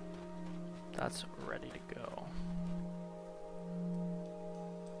 That's ready to go.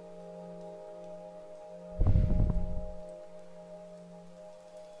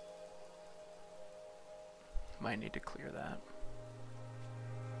 Might need to clear that.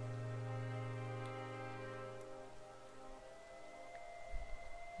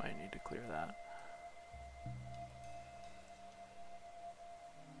 Might need to clear that.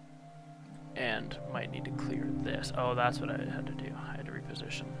 And might need to clear this. Oh, that's what I had to do. I had to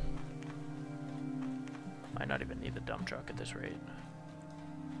reposition. Might not even need the dump truck at this rate.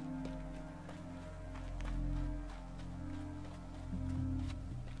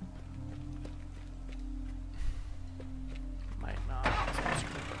 Might not. It's a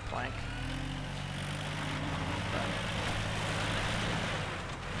stupid plank.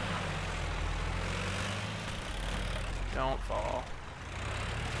 Don't fall.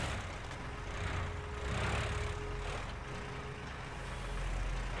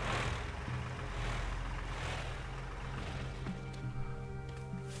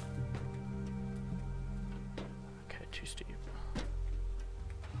 Okay, too steep.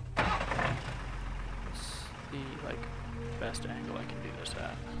 It's the best angle I can do this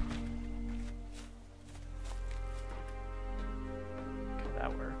at. Okay,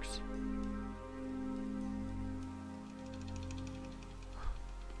 that works.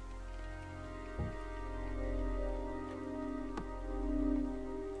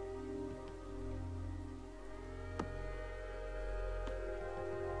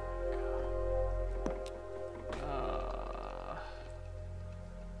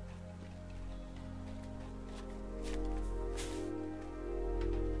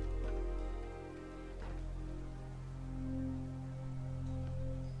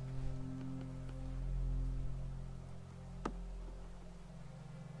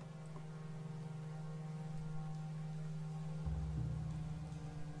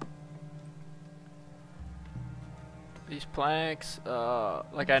 These planks,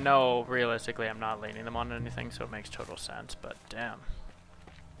 like I know realistically I'm not leaning them on anything, so it makes total sense, but damn.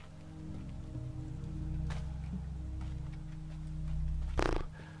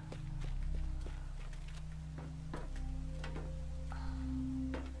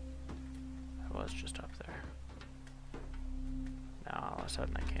 I was just up there. Now all of a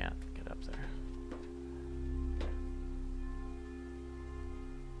sudden I can't get up there.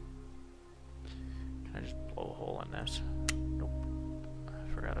 Can I just blow a hole in this? Nope.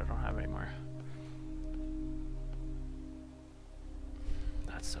 I forgot I don't have any more.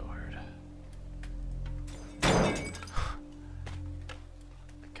 That's so hard.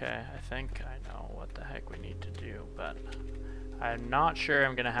 Okay, I think I know what the heck we need to do, but I'm not sure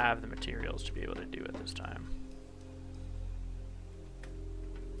I'm gonna have the materials to be able to do it this time.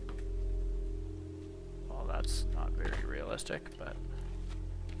 Well, that's not very realistic, but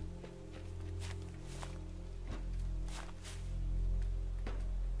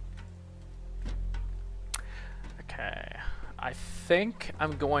okay, I think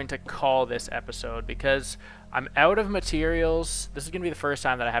I'm going to call this episode because I'm out of materials. This is going to be the first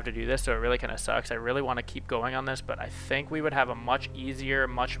time that I have to do this, so it really kind of sucks. I really want to keep going on this, but I think we would have a much easier,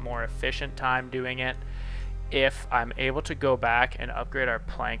 much more efficient time doing it if I'm able to go back and upgrade our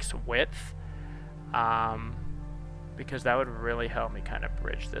plank's width, because that would really help me kind of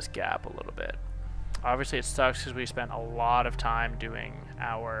bridge this gap a little bit. Obviously it sucks because we spent a lot of time doing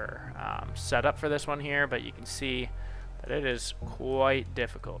our setup for this one here, but you can see that it is quite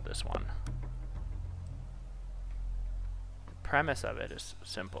difficult, this one. The premise of it is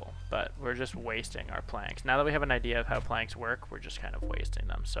simple, but we're just wasting our planks. Now that we have an idea of how planks work, we're just kind of wasting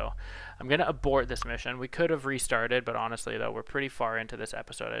them. So I'm going to abort this mission. We could have restarted, but honestly though, we're pretty far into this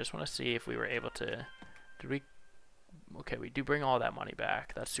episode. I just want to see if we were able to... Did we... Okay, we do bring all that money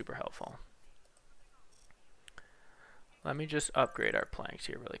back. That's super helpful. Let me just upgrade our planks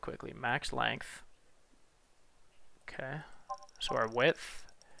here really quickly. Max length. Okay. So our width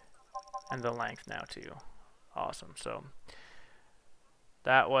and the length now too. Awesome. So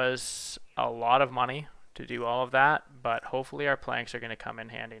that was a lot of money to do all of that, but hopefully our planks are going to come in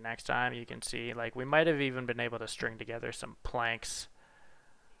handy next time. You can see, like, we might have even been able to string together some planks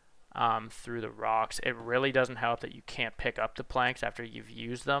through the rocks. It really doesn't help that you can't pick up the planks after you've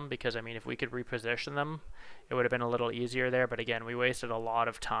used them, because I mean if we could reposition them it would have been a little easier there, but again we wasted a lot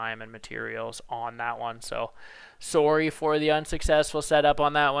of time and materials on that one, so sorry for the unsuccessful setup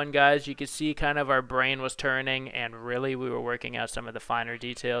on that one, guys. You could see kind of our brain was turning and really we were working out some of the finer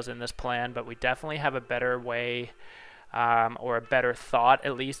details in this plan, but we definitely have a better way or a better thought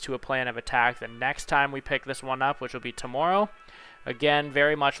at least to a plan of attack the next time we pick this one up, which will be tomorrow. Again,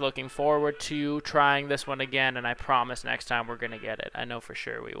 very much looking forward to trying this one again, and I promise next time we're going to get it. I know for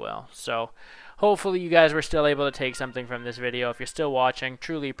sure we will. So hopefully you guys were still able to take something from this video. If you're still watching,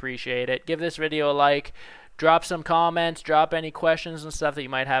 truly appreciate it. Give this video a like. drop some comments, drop any questions and stuff that you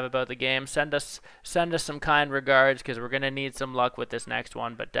might have about the game. Send us some kind regards, because we're going to need some luck with this next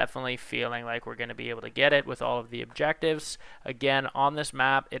one, but definitely feeling like we're going to be able to get it with all of the objectives. Again, on this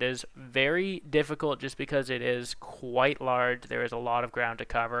map, it is very difficult just because it is quite large. There is a lot of ground to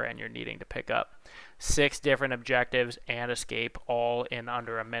cover, and you're needing to pick up 6 different objectives and escape all in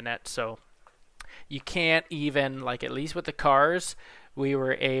under a minute. So you can't even, like, at least with the cars, we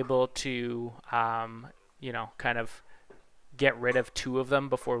were able to you know, kind of get rid of 2 of them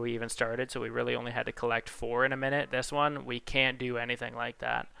before we even started, so we really only had to collect 4 in a minute. This one, we can't do anything like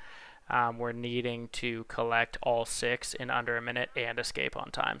that. We're needing to collect all 6 in under a minute and escape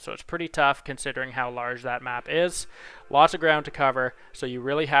on time, so it's pretty tough considering how large that map is. Lots of ground to cover, so you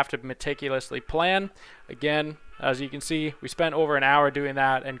really have to meticulously plan. Again, as you can see, we spent over an hour doing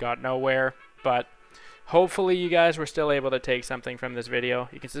that and got nowhere, but hopefully you guys were still able to take something from this video.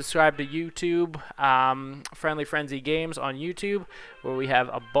 You can subscribe to YouTube, Friendly Frenzy Games on YouTube, where we have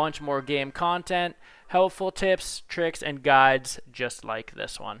a bunch more game content, helpful tips, tricks, and guides just like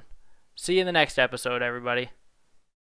this one. See you in the next episode, everybody.